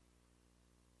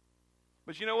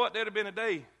 But you know what? There'd have been a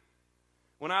day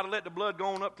when I'd have let the blood go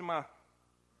on up to my,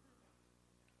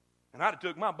 and I'd have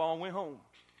took my ball and went home.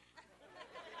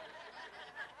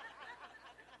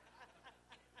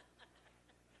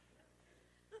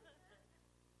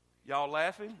 Y'all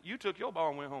laughing? You took your ball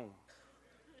and went home.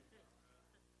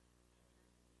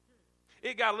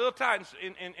 It got a little tight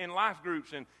in life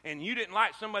groups, and you didn't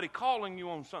like somebody calling you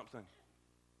on something.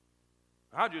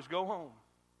 I'll just go home.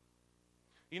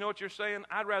 You know what you're saying?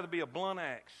 I'd rather be a blunt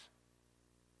axe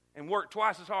and work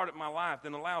twice as hard at my life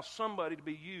than allow somebody to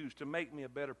be used to make me a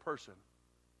better person.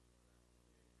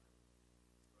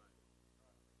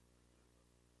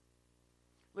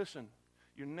 Listen,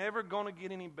 you're never going to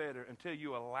get any better until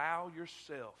you allow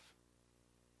yourself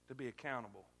to be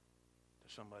accountable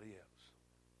to somebody else.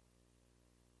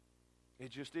 It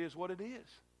just is what it is.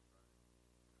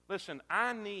 Listen,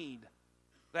 I need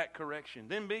that correction.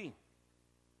 Then B,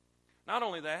 not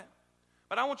only that,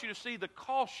 but I want you to see the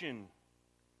caution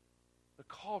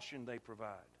they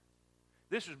provide.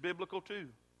 This is biblical too.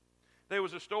 There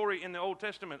was a story in the Old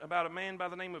Testament about a man by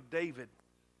the name of David.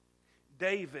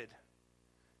 David,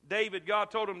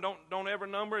 God told him, don't ever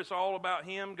number. It's all about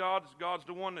him. God's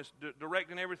the one that's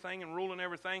directing everything and ruling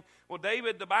everything. Well,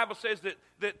 David, the Bible says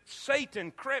that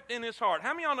Satan crept in his heart.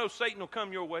 How many of y'all know Satan will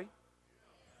come your way?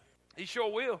 He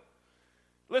sure will.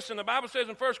 Listen, the Bible says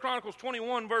in 1 Chronicles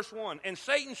 21, verse 1, and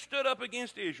Satan stood up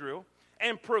against Israel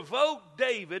and provoked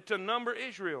David to number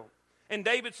Israel. And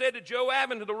David said to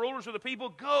Joab and to the rulers of the people,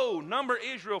 go, number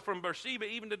Israel from Beersheba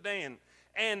even to Dan.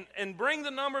 And bring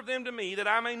the number of them to me that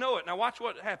I may know it. Now watch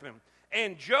what happened.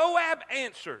 And Joab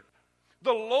answered,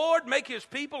 the Lord make his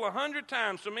people 100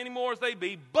 times so many more as they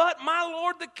be, but my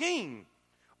Lord the king,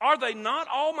 are they not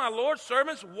all my Lord's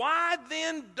servants? Why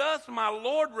then doth my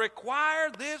Lord require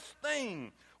this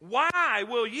thing? Why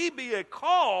will ye be a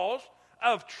cause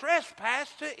of trespass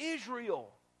to Israel?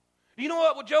 You know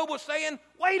what Job was saying?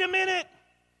 Wait a minute,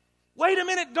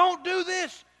 don't do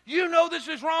this. You know this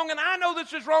is wrong, and I know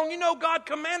this is wrong. You know God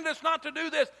commanded us not to do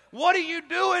this. What are you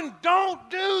doing? Don't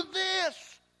do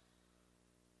this.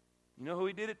 You know who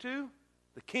he did it to?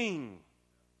 The king.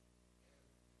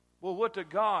 Well, what to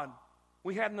God?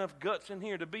 We had enough guts in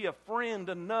here to be a friend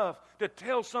enough to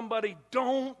tell somebody,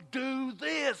 don't do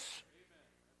this.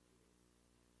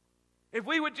 If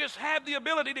we would just have the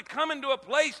ability to come into a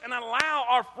place and allow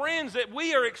our friends that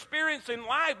we are experiencing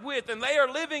life with, and they are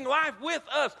living life with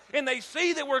us, and they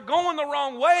see that we're going the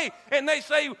wrong way, and they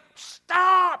say,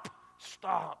 stop.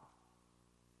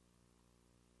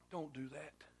 Don't do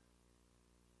that.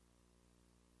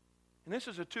 And this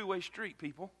is a two-way street,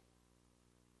 people.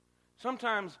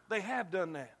 Sometimes they have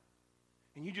done that,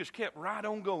 and you just kept right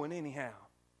on going anyhow.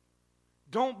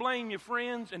 Don't blame your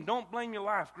friends, and don't blame your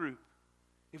life group.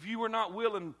 If you were not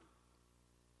willing,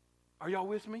 are y'all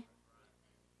with me?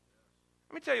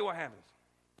 Let me tell you what happens.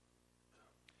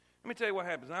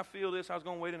 And I feel this. I was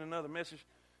going to wait in another message.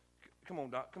 Come on,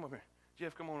 Doc. Come up here.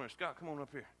 Jeff, come on here. Scott, come on up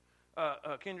here.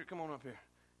 Kendrick, come on up here.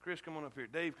 Chris, come on up here.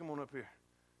 Dave, come on up here.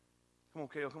 Come on,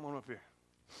 Kale, come on up here.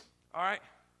 All right.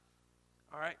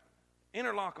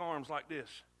 Interlock arms like this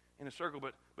in a circle,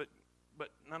 but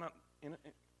no.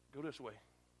 Go this way.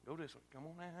 Go this way. Come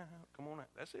on now.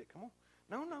 That's it. Come on.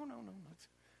 No.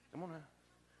 Come on now.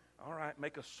 All right,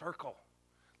 make a circle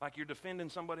like you're defending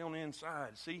somebody on the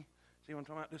inside. See what I'm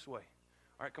talking about? This way.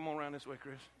 All right, come on around this way,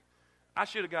 Chris. I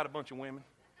should have got a bunch of women.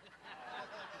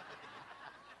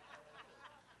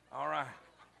 All right.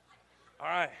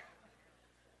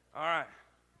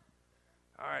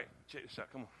 Check this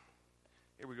out. Come on.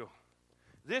 Here we go.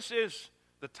 This is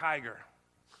the tiger.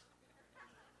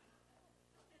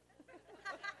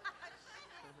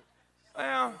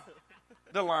 Well,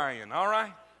 the lion, all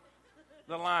right?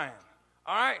 The lion.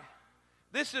 All right?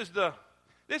 This is the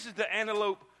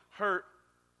antelope herd.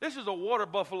 This is a water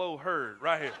buffalo herd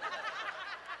right here.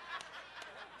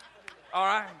 All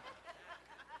right?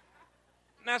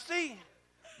 Now see,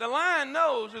 the lion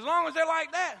knows as long as they're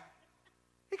like that,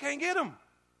 he can't get them.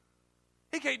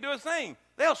 He can't do a thing.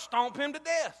 They'll stomp him to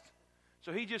death.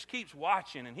 So he just keeps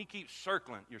watching, and he keeps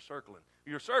circling. You're circling.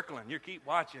 You keep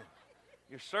watching.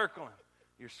 You're circling.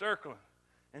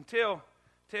 Until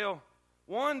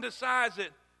one decides that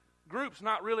group's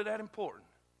not really that important.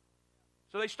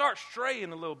 So they start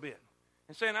straying a little bit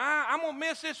and saying, I'm going to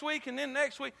miss this week and then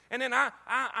next week, and then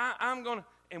I'm going to.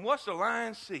 And what's the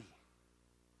lion see?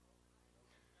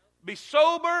 Be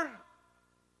sober,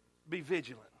 be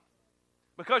vigilant.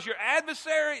 Because your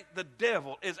adversary, the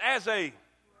devil, is as a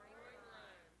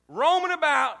roaming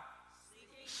about,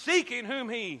 seeking whom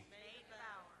he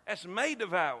may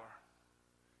devour.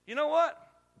 You know what?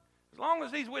 As long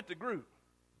as he's with the group,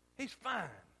 he's fine.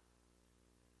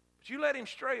 But you let him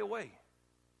stray away.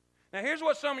 Now, here's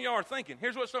what some of y'all are thinking.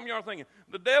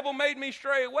 The devil made me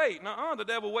stray away. Nuh-uh, the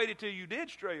devil waited till you did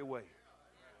stray away.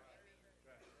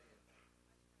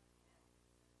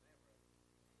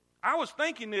 I was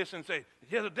thinking this and say,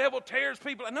 yeah, the devil tears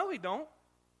people. No, he don't.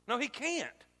 No, he can't.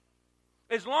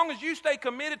 As long as you stay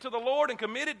committed to the Lord and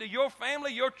committed to your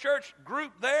family, your church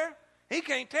group there, he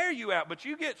can't tear you out, but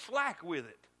you get slack with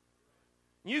it.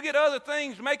 You get other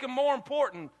things make them more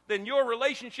important than your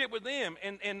relationship with them.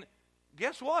 And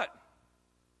guess what?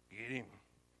 Get him.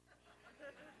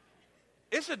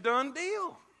 It's a done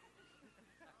deal.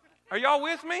 Are y'all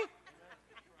with me?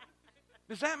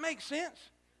 Does that make sense?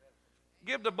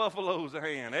 Give the Buffaloes a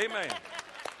hand. Amen.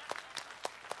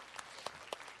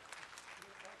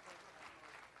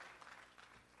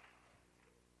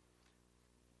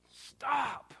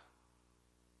 Stop.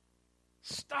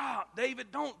 Stop. David,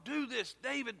 don't do this.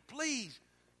 David, please,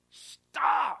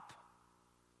 stop.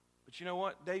 But you know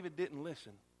what? David didn't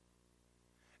listen.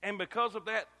 And because of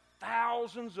that,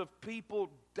 thousands of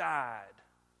people died.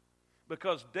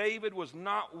 Because David was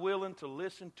not willing to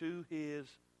listen to his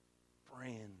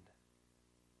friend.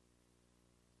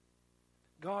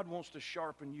 God wants to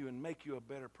sharpen you and make you a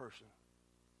better person.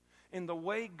 And the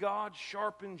way God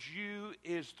sharpens you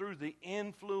is through the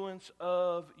influence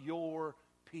of your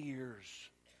peers.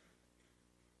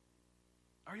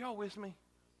 Are y'all with me?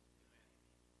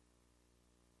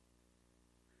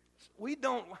 We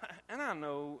don't, and I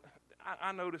know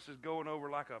this is going over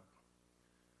like a,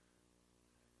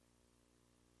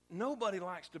 nobody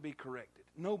likes to be corrected.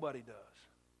 Nobody does.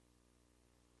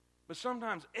 But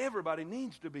sometimes everybody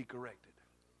needs to be corrected.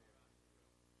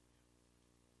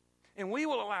 And we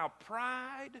will allow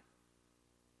pride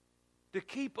to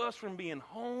keep us from being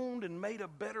honed and made a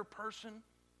better person.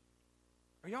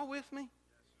 Are y'all with me?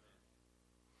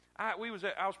 I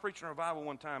was preaching a revival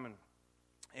one time,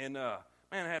 and man,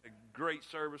 I had a great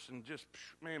service, and just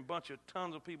man,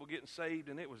 tons of people getting saved,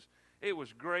 and it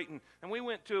was great. And we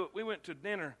went to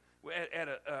dinner at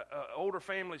a older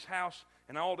family's house,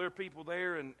 and all their people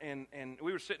there, and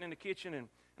we were sitting in the kitchen, and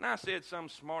I said some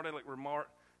smart aleck remark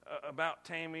about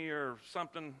Tammy or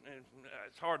something.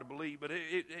 It's hard to believe, but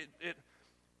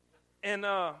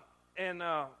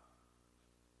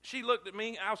she looked at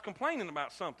me. I was complaining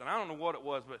about something. I don't know what it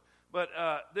was, but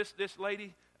this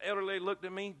lady, elder lady, looked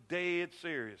at me dead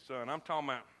serious, son. I'm talking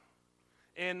about.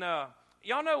 And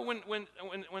y'all know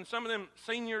when some of them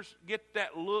seniors get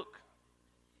that look.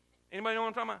 Anybody know what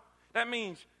I'm talking about? That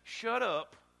means shut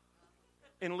up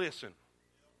and listen.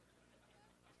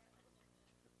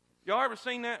 Y'all ever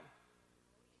seen that?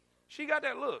 She got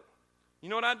that look. You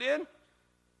know what I did?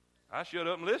 I shut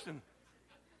up and listened.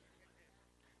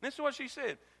 This is what she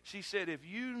said. She said, if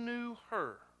you knew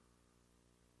her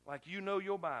like you know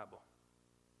your Bible,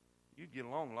 you'd get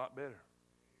along a lot better.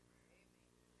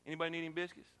 Anybody need any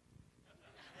biscuits?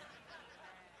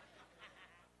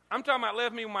 I'm talking about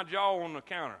left me with my jaw on the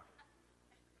counter.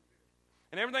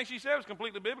 And everything she said was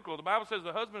completely biblical. The Bible says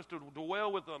the husband is to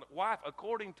dwell with the wife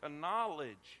according to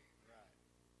knowledge.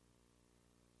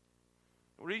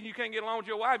 The reason you can't get along with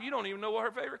your wife, you don't even know what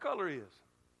her favorite color is.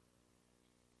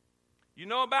 You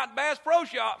know about Bass Pro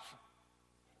Shops.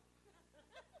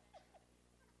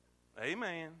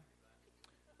 Amen.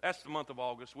 That's the month of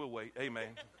August. We'll wait. Amen.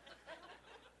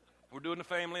 We're doing the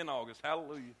family in August.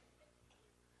 Hallelujah.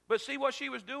 But see what she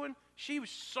was doing? She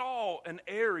saw an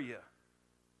area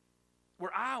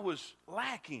where I was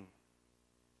lacking.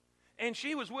 And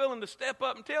she was willing to step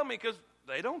up and tell me, because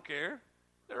they don't care.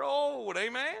 They're old.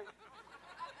 Amen.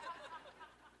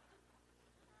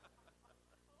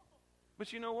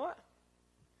 But you know what?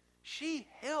 She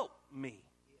helped me.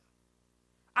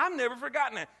 I've never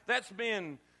forgotten that. That's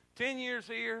been 10 years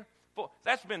here.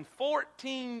 That's been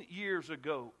 14 years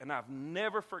ago, and I've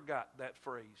never forgot that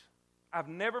phrase. I've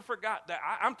never forgot that.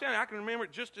 I'm telling you, I can remember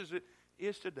it just as it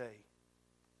is today.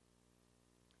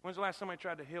 When's the last time somebody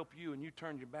tried to help you and you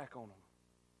turned your back on them?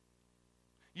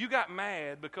 You got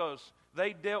mad because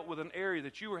they dealt with an area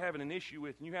that you were having an issue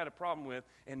with and you had a problem with,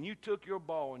 and you took your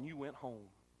ball and you went home.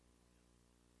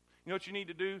 You know what you need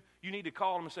to do? You need to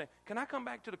call them and say, can I come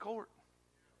back to the court?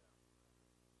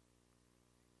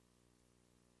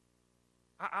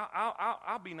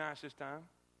 I'll be nice this time.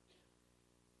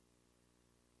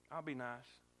 I'll be nice.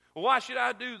 Well, why should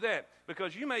I do that?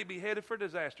 Because you may be headed for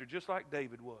disaster just like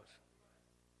David was.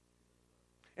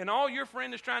 And all your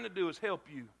friend is trying to do is help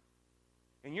you.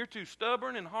 And you're too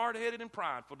stubborn and hard-headed and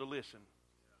prideful to listen.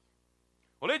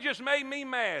 Well, it just made me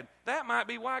mad. That might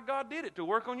be why God did it, to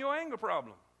work on your anger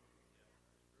problem.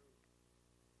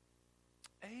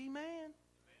 Amen.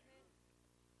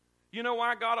 You know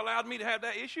why God allowed me to have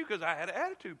that issue? Because I had an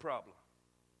attitude problem.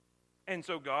 And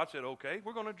so God said, okay,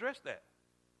 we're going to address that.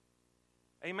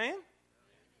 Amen?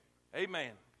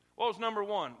 Amen. What was number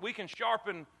one? We can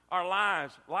sharpen our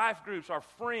lives, life groups, our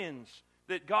friends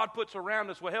that God puts around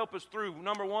us will help us through,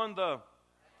 number one,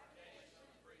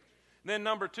 then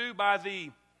number two,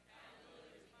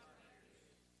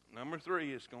 number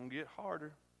three, it's going to get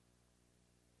harder.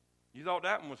 You thought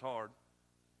that one was hard.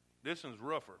 This one's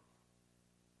rougher.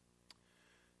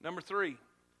 Number three,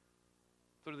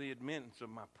 through the admittance of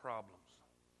my problems.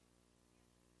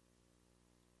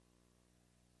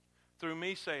 Through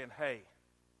me saying, hey,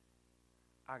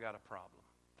 I got a problem.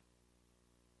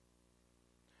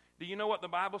 Do you know what the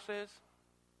Bible says?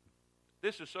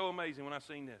 This is so amazing when I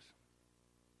seen this.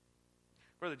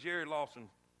 Brother Jerry Lawson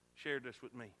shared this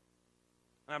with me.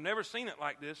 And I've never seen it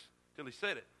like this till he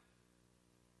said it.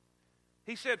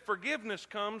 He said, forgiveness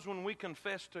comes when we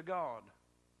confess to God.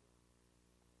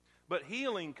 But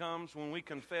healing comes when we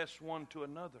confess one to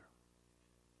another.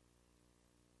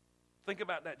 Think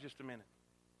about that just a minute.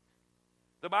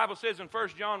 The Bible says in 1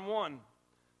 John 1,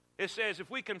 it says, if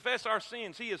we confess our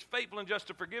sins, He is faithful and just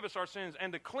to forgive us our sins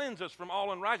and to cleanse us from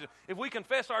all unrighteousness. If we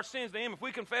confess our sins to Him, if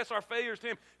we confess our failures to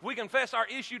Him, if we confess our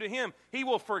issue to Him, He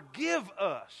will forgive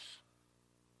us.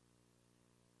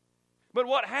 But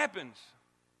what happens?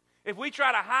 If we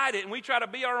try to hide it and we try to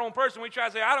be our own person, we try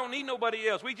to say, I don't need nobody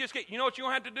else. We just you know what you're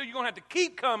going to have to do? You're going to have to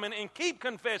keep coming and keep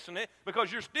confessing it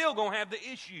because you're still going to have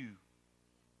the issue.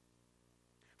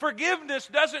 Forgiveness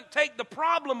doesn't take the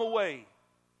problem away.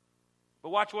 But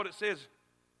watch what it says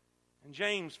in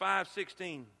James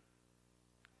 5:16.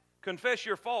 Confess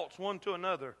your faults one to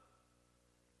another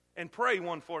and pray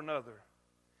one for another,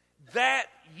 that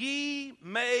ye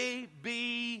may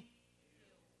be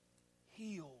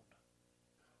healed.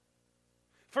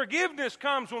 Forgiveness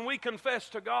comes when we confess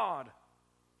to God,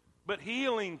 but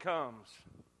healing comes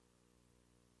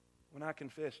when I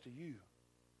confess to you.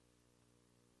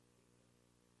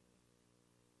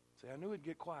 See, I knew it'd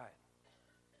get quiet.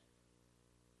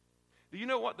 Do you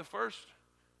know what the first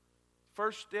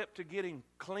step to getting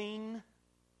clean?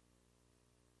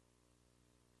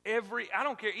 I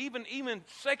don't care, even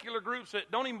secular groups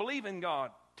that don't even believe in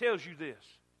God tells you this.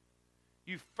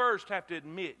 You first have to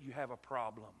admit you have a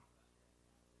problem.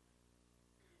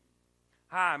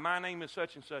 Hi, my name is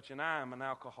such and such, and I am an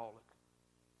alcoholic.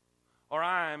 Or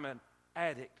I am an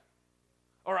addict.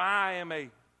 Or I am a...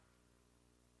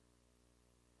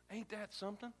 Ain't that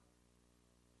something?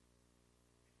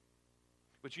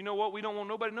 But you know what? We don't want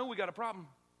nobody to know we got a problem.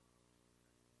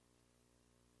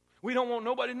 We don't want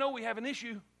nobody to know we have an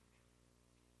issue.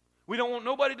 We don't want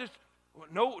nobody to...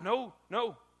 No.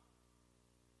 And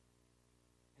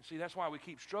see, that's why we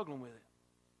keep struggling with it.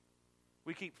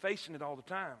 We keep facing it all the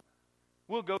time.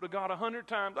 We'll go to God 100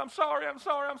 times. I'm sorry.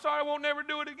 I won't never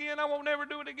do it again. I won't never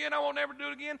do it again.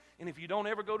 And if you don't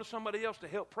ever go to somebody else to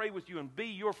help pray with you and be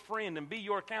your friend and be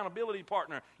your accountability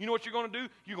partner, you know what you're going to do?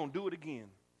 You're going to do it again.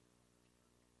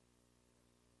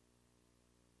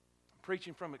 I'm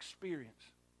preaching from experience.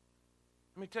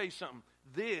 Let me tell you something.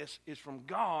 This is from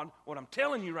God, what I'm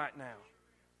telling you right now.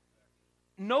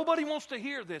 Nobody wants to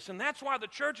hear this, and that's why the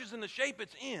church is in the shape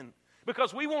it's in.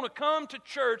 Because we want to come to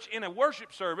church in a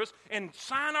worship service and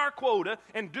sign our quota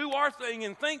and do our thing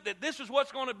and think that this is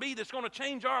what's going to be that's going to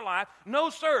change our life.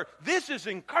 No, sir. This is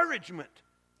encouragement.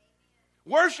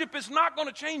 Worship is not going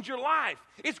to change your life.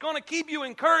 It's going to keep you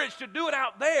encouraged to do it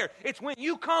out there. It's when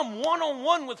you come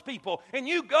one-on-one with people and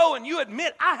you go and you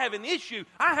admit, I have an issue,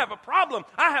 I have a problem,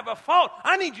 I have a fault.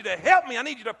 I need you to help me. I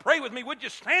need you to pray with me. Would you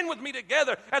stand with me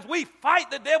together as we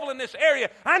fight the devil in this area?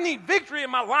 I need victory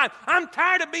in my life. I'm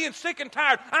tired of being sick and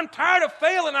tired. I'm tired of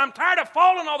failing. I'm tired of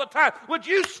falling all the time. Would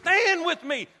you stand with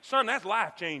me? Son, that's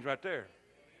life change right there.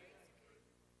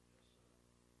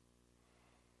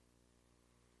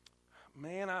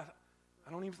 Man, I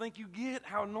don't even think you get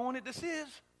how anointed this is.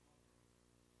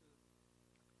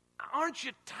 Aren't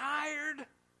you tired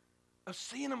of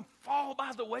seeing them fall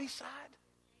by the wayside?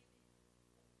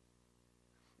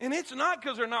 And it's not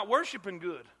because they're not worshiping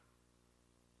good.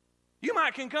 You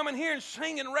can come in here and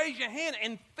sing and raise your hand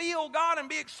and feel God and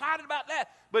be excited about that,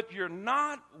 but you're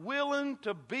not willing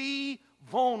to be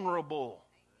vulnerable.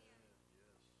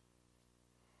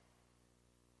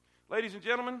 Ladies and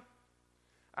gentlemen,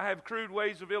 I have crude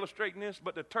ways of illustrating this,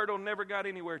 but the turtle never got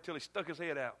anywhere until he stuck his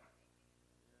head out.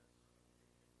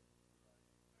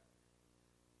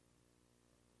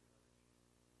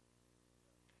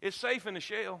 It's safe in the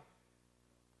shell.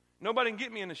 Nobody can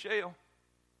get me in the shell.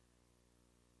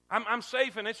 I'm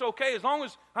safe and it's okay as long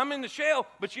as I'm in the shell.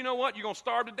 But you know what? You're going to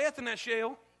starve to death in that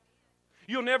shell.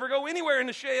 You'll never go anywhere in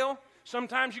the shell.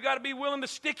 Sometimes you got to be willing to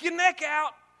stick your neck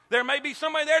out. There may be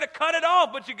somebody there to cut it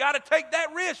off, but you got to take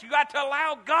that risk. You got to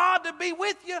allow God to be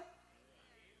with you.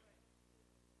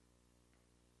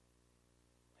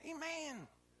 Amen.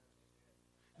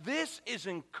 This is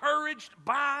encouraged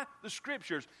by the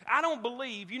Scriptures. I don't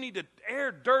believe you need to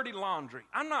air dirty laundry.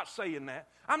 I'm not saying that.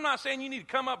 I'm not saying you need to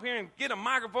come up here and get a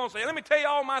microphone and say, let me tell you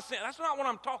all my sins. That's not what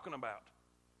I'm talking about.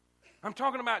 I'm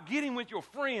talking about getting with your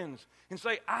friends and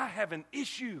say, I have an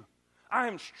issue. I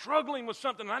am struggling with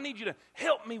something, and I need you to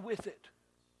help me with it.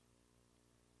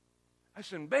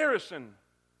 That's embarrassing.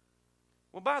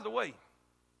 Well, by the way,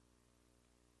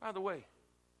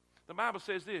 the Bible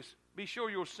says this, be sure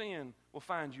your sin will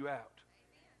find you out.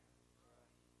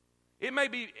 It may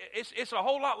be, it's a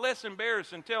whole lot less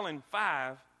embarrassing telling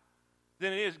 5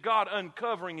 than it is God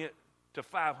uncovering it to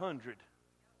 500.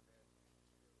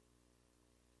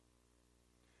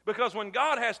 Because when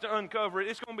God has to uncover it,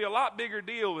 it's going to be a lot bigger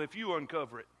deal if you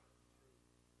uncover it.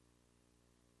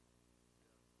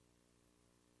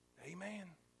 Amen.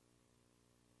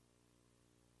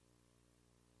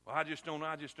 Well, I don't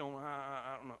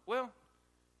know. Well,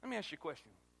 let me ask you a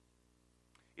question.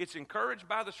 It's encouraged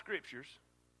by the Scriptures,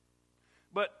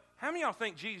 but how many of y'all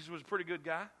think Jesus was a pretty good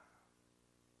guy?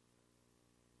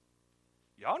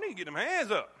 Y'all need to get them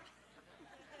hands up.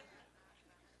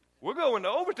 We're going to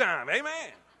overtime.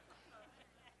 Amen.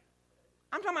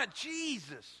 I'm talking about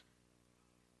Jesus,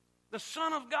 the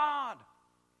Son of God.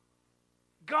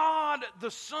 God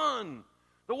the Son,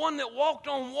 the one that walked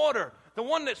on water, the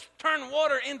one that turned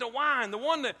water into wine, the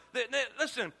one that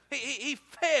listen, he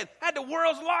had the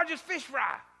world's largest fish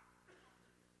fry.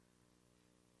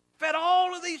 Fed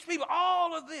all of these people,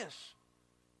 all of this.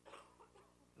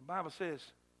 The Bible says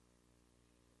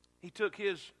he took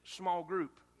his small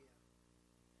group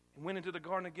and went into the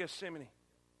Garden of Gethsemane.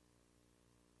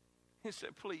 He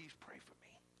said, please pray for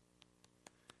me.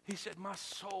 He said, my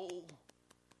soul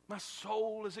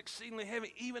is exceedingly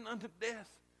heavy, even unto death.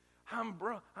 I'm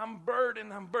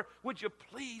burdened. Would you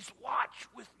please watch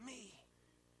with me?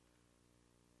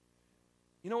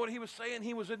 You know what he was saying?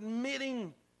 He was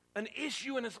admitting an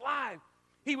issue in his life.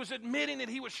 He was admitting that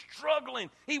he was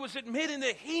struggling. He was admitting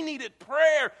that he needed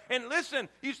prayer. And listen,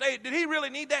 you say, did he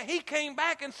really need that? He came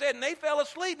back and said, and they fell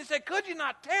asleep. And he said, could you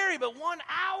not tarry but 1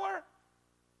 hour?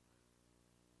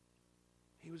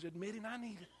 He was admitting, I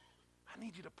need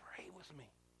you to pray with me.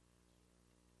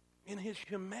 In his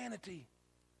humanity,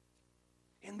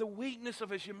 in the weakness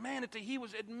of his humanity, he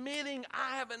was admitting,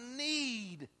 I have a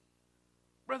need.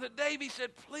 Brother Davey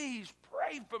said, please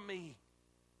pray for me.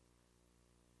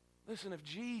 Listen, if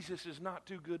Jesus is not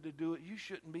too good to do it, you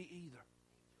shouldn't be either.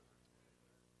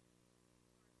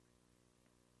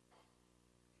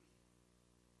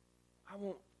 I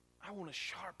want to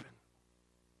sharpen.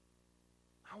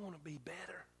 I want to be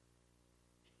better.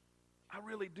 I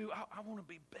really do. I want to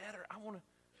be better.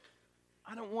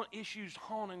 I don't want issues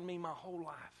haunting me my whole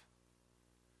life.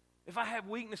 If I have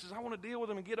weaknesses, I want to deal with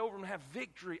them and get over them and have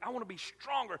victory. I want to be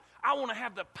stronger. I want to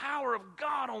have the power of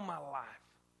God on my life.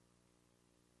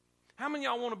 How many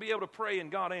of y'all want to be able to pray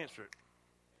and God answer it?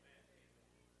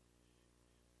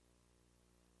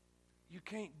 You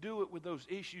can't do it with those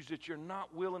issues that you're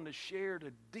not willing to share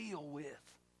to deal with.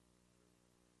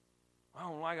 I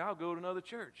don't like it. I'll go to another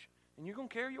church. And you're going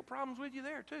to carry your problems with you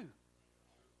there too.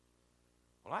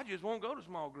 Well, I just won't go to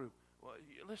small group. Well,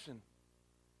 listen.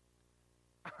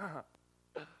 I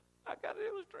got an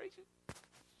illustration.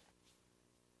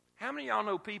 How many of y'all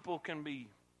know people can be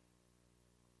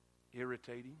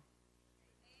irritating?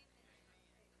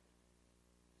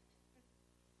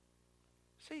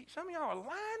 See, some of y'all are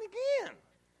lying again.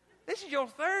 This is your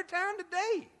 3rd time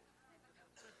today.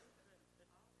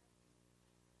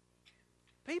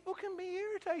 People can be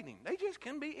irritating. They just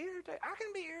can be irritating. I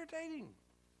can be irritating.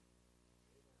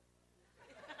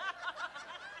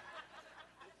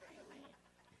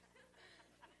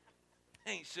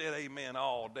 Ain't said amen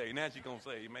all day. Now she's going to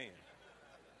say amen.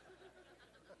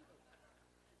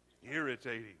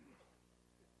 Irritating.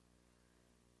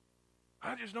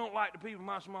 I just don't like the people in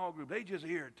my small group. They just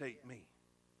irritate me.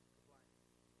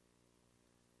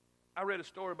 I read a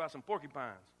story about some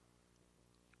porcupines.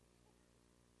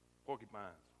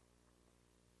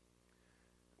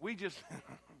 We just,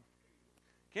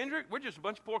 Kendrick, we're just a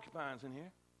bunch of porcupines in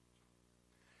here.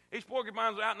 These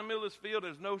porcupines are out in the middle of this field.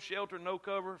 There's no shelter, no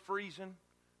cover, freezing.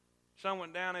 Sun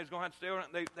went down. They was going to have to stay on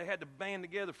it. They had to band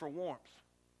together for warmth.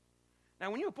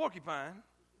 Now, when you're a porcupine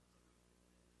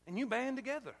and you band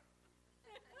together,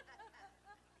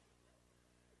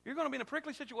 you're going to be in a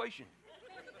prickly situation.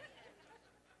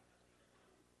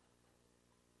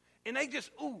 And they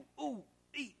just, oh.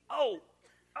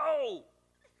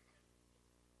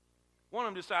 One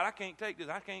of them decided, I can't take this.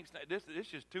 I can't stay. This is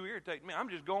just too irritating me. I'm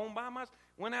just going by myself.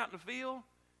 Went out in the field.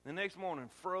 The next morning,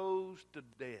 froze to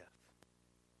death.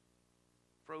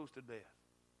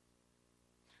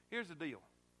 Here's the deal.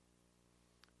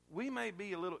 We may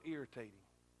be a little irritating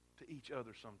to each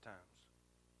other sometimes,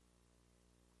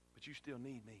 but you still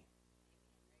need me.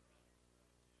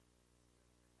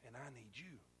 And I need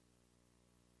you.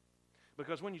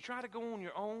 Because when you try to go on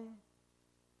your own,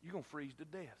 you're going to freeze to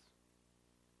death.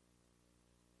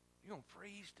 You're going to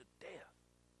freeze to death.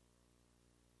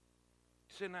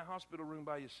 Sit in that hospital room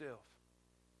by yourself.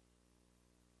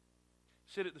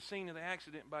 Sit at the scene of the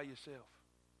accident by yourself.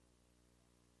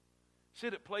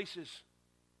 Sit at places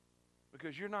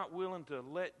because you're not willing to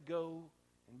let go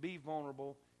and be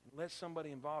vulnerable and let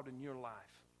somebody involved in your life.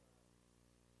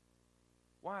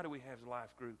 Why do we have life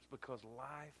groups? Because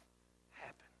life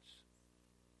happens.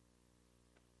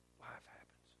 Life happens.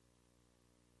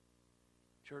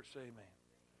 Church, say amen.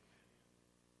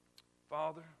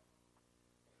 Father,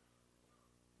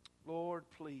 Lord,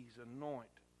 please anoint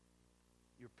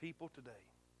your people today.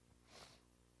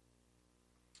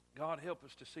 God, help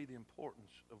us to see the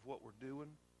importance of what we're doing.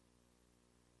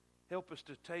 Help us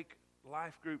to take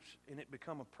life groups and it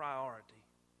become a priority.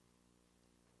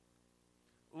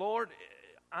 Lord,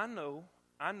 I know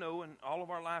in all of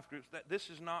our life groups that this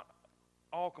is not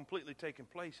all completely taking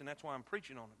place, and that's why I'm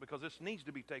preaching on it, because this needs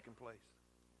to be taking place.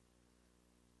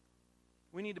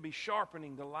 We need to be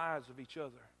sharpening the lives of each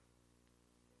other.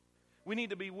 We need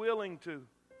to be willing to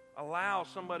allow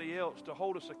somebody else to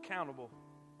hold us accountable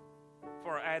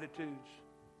for our attitudes.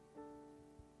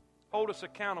 Hold us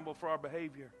accountable for our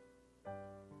behavior.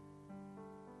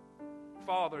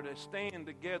 Father, to stand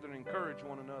together and encourage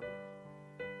one another.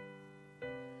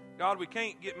 God, we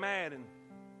can't get mad and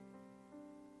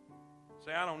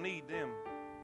say, I don't need them.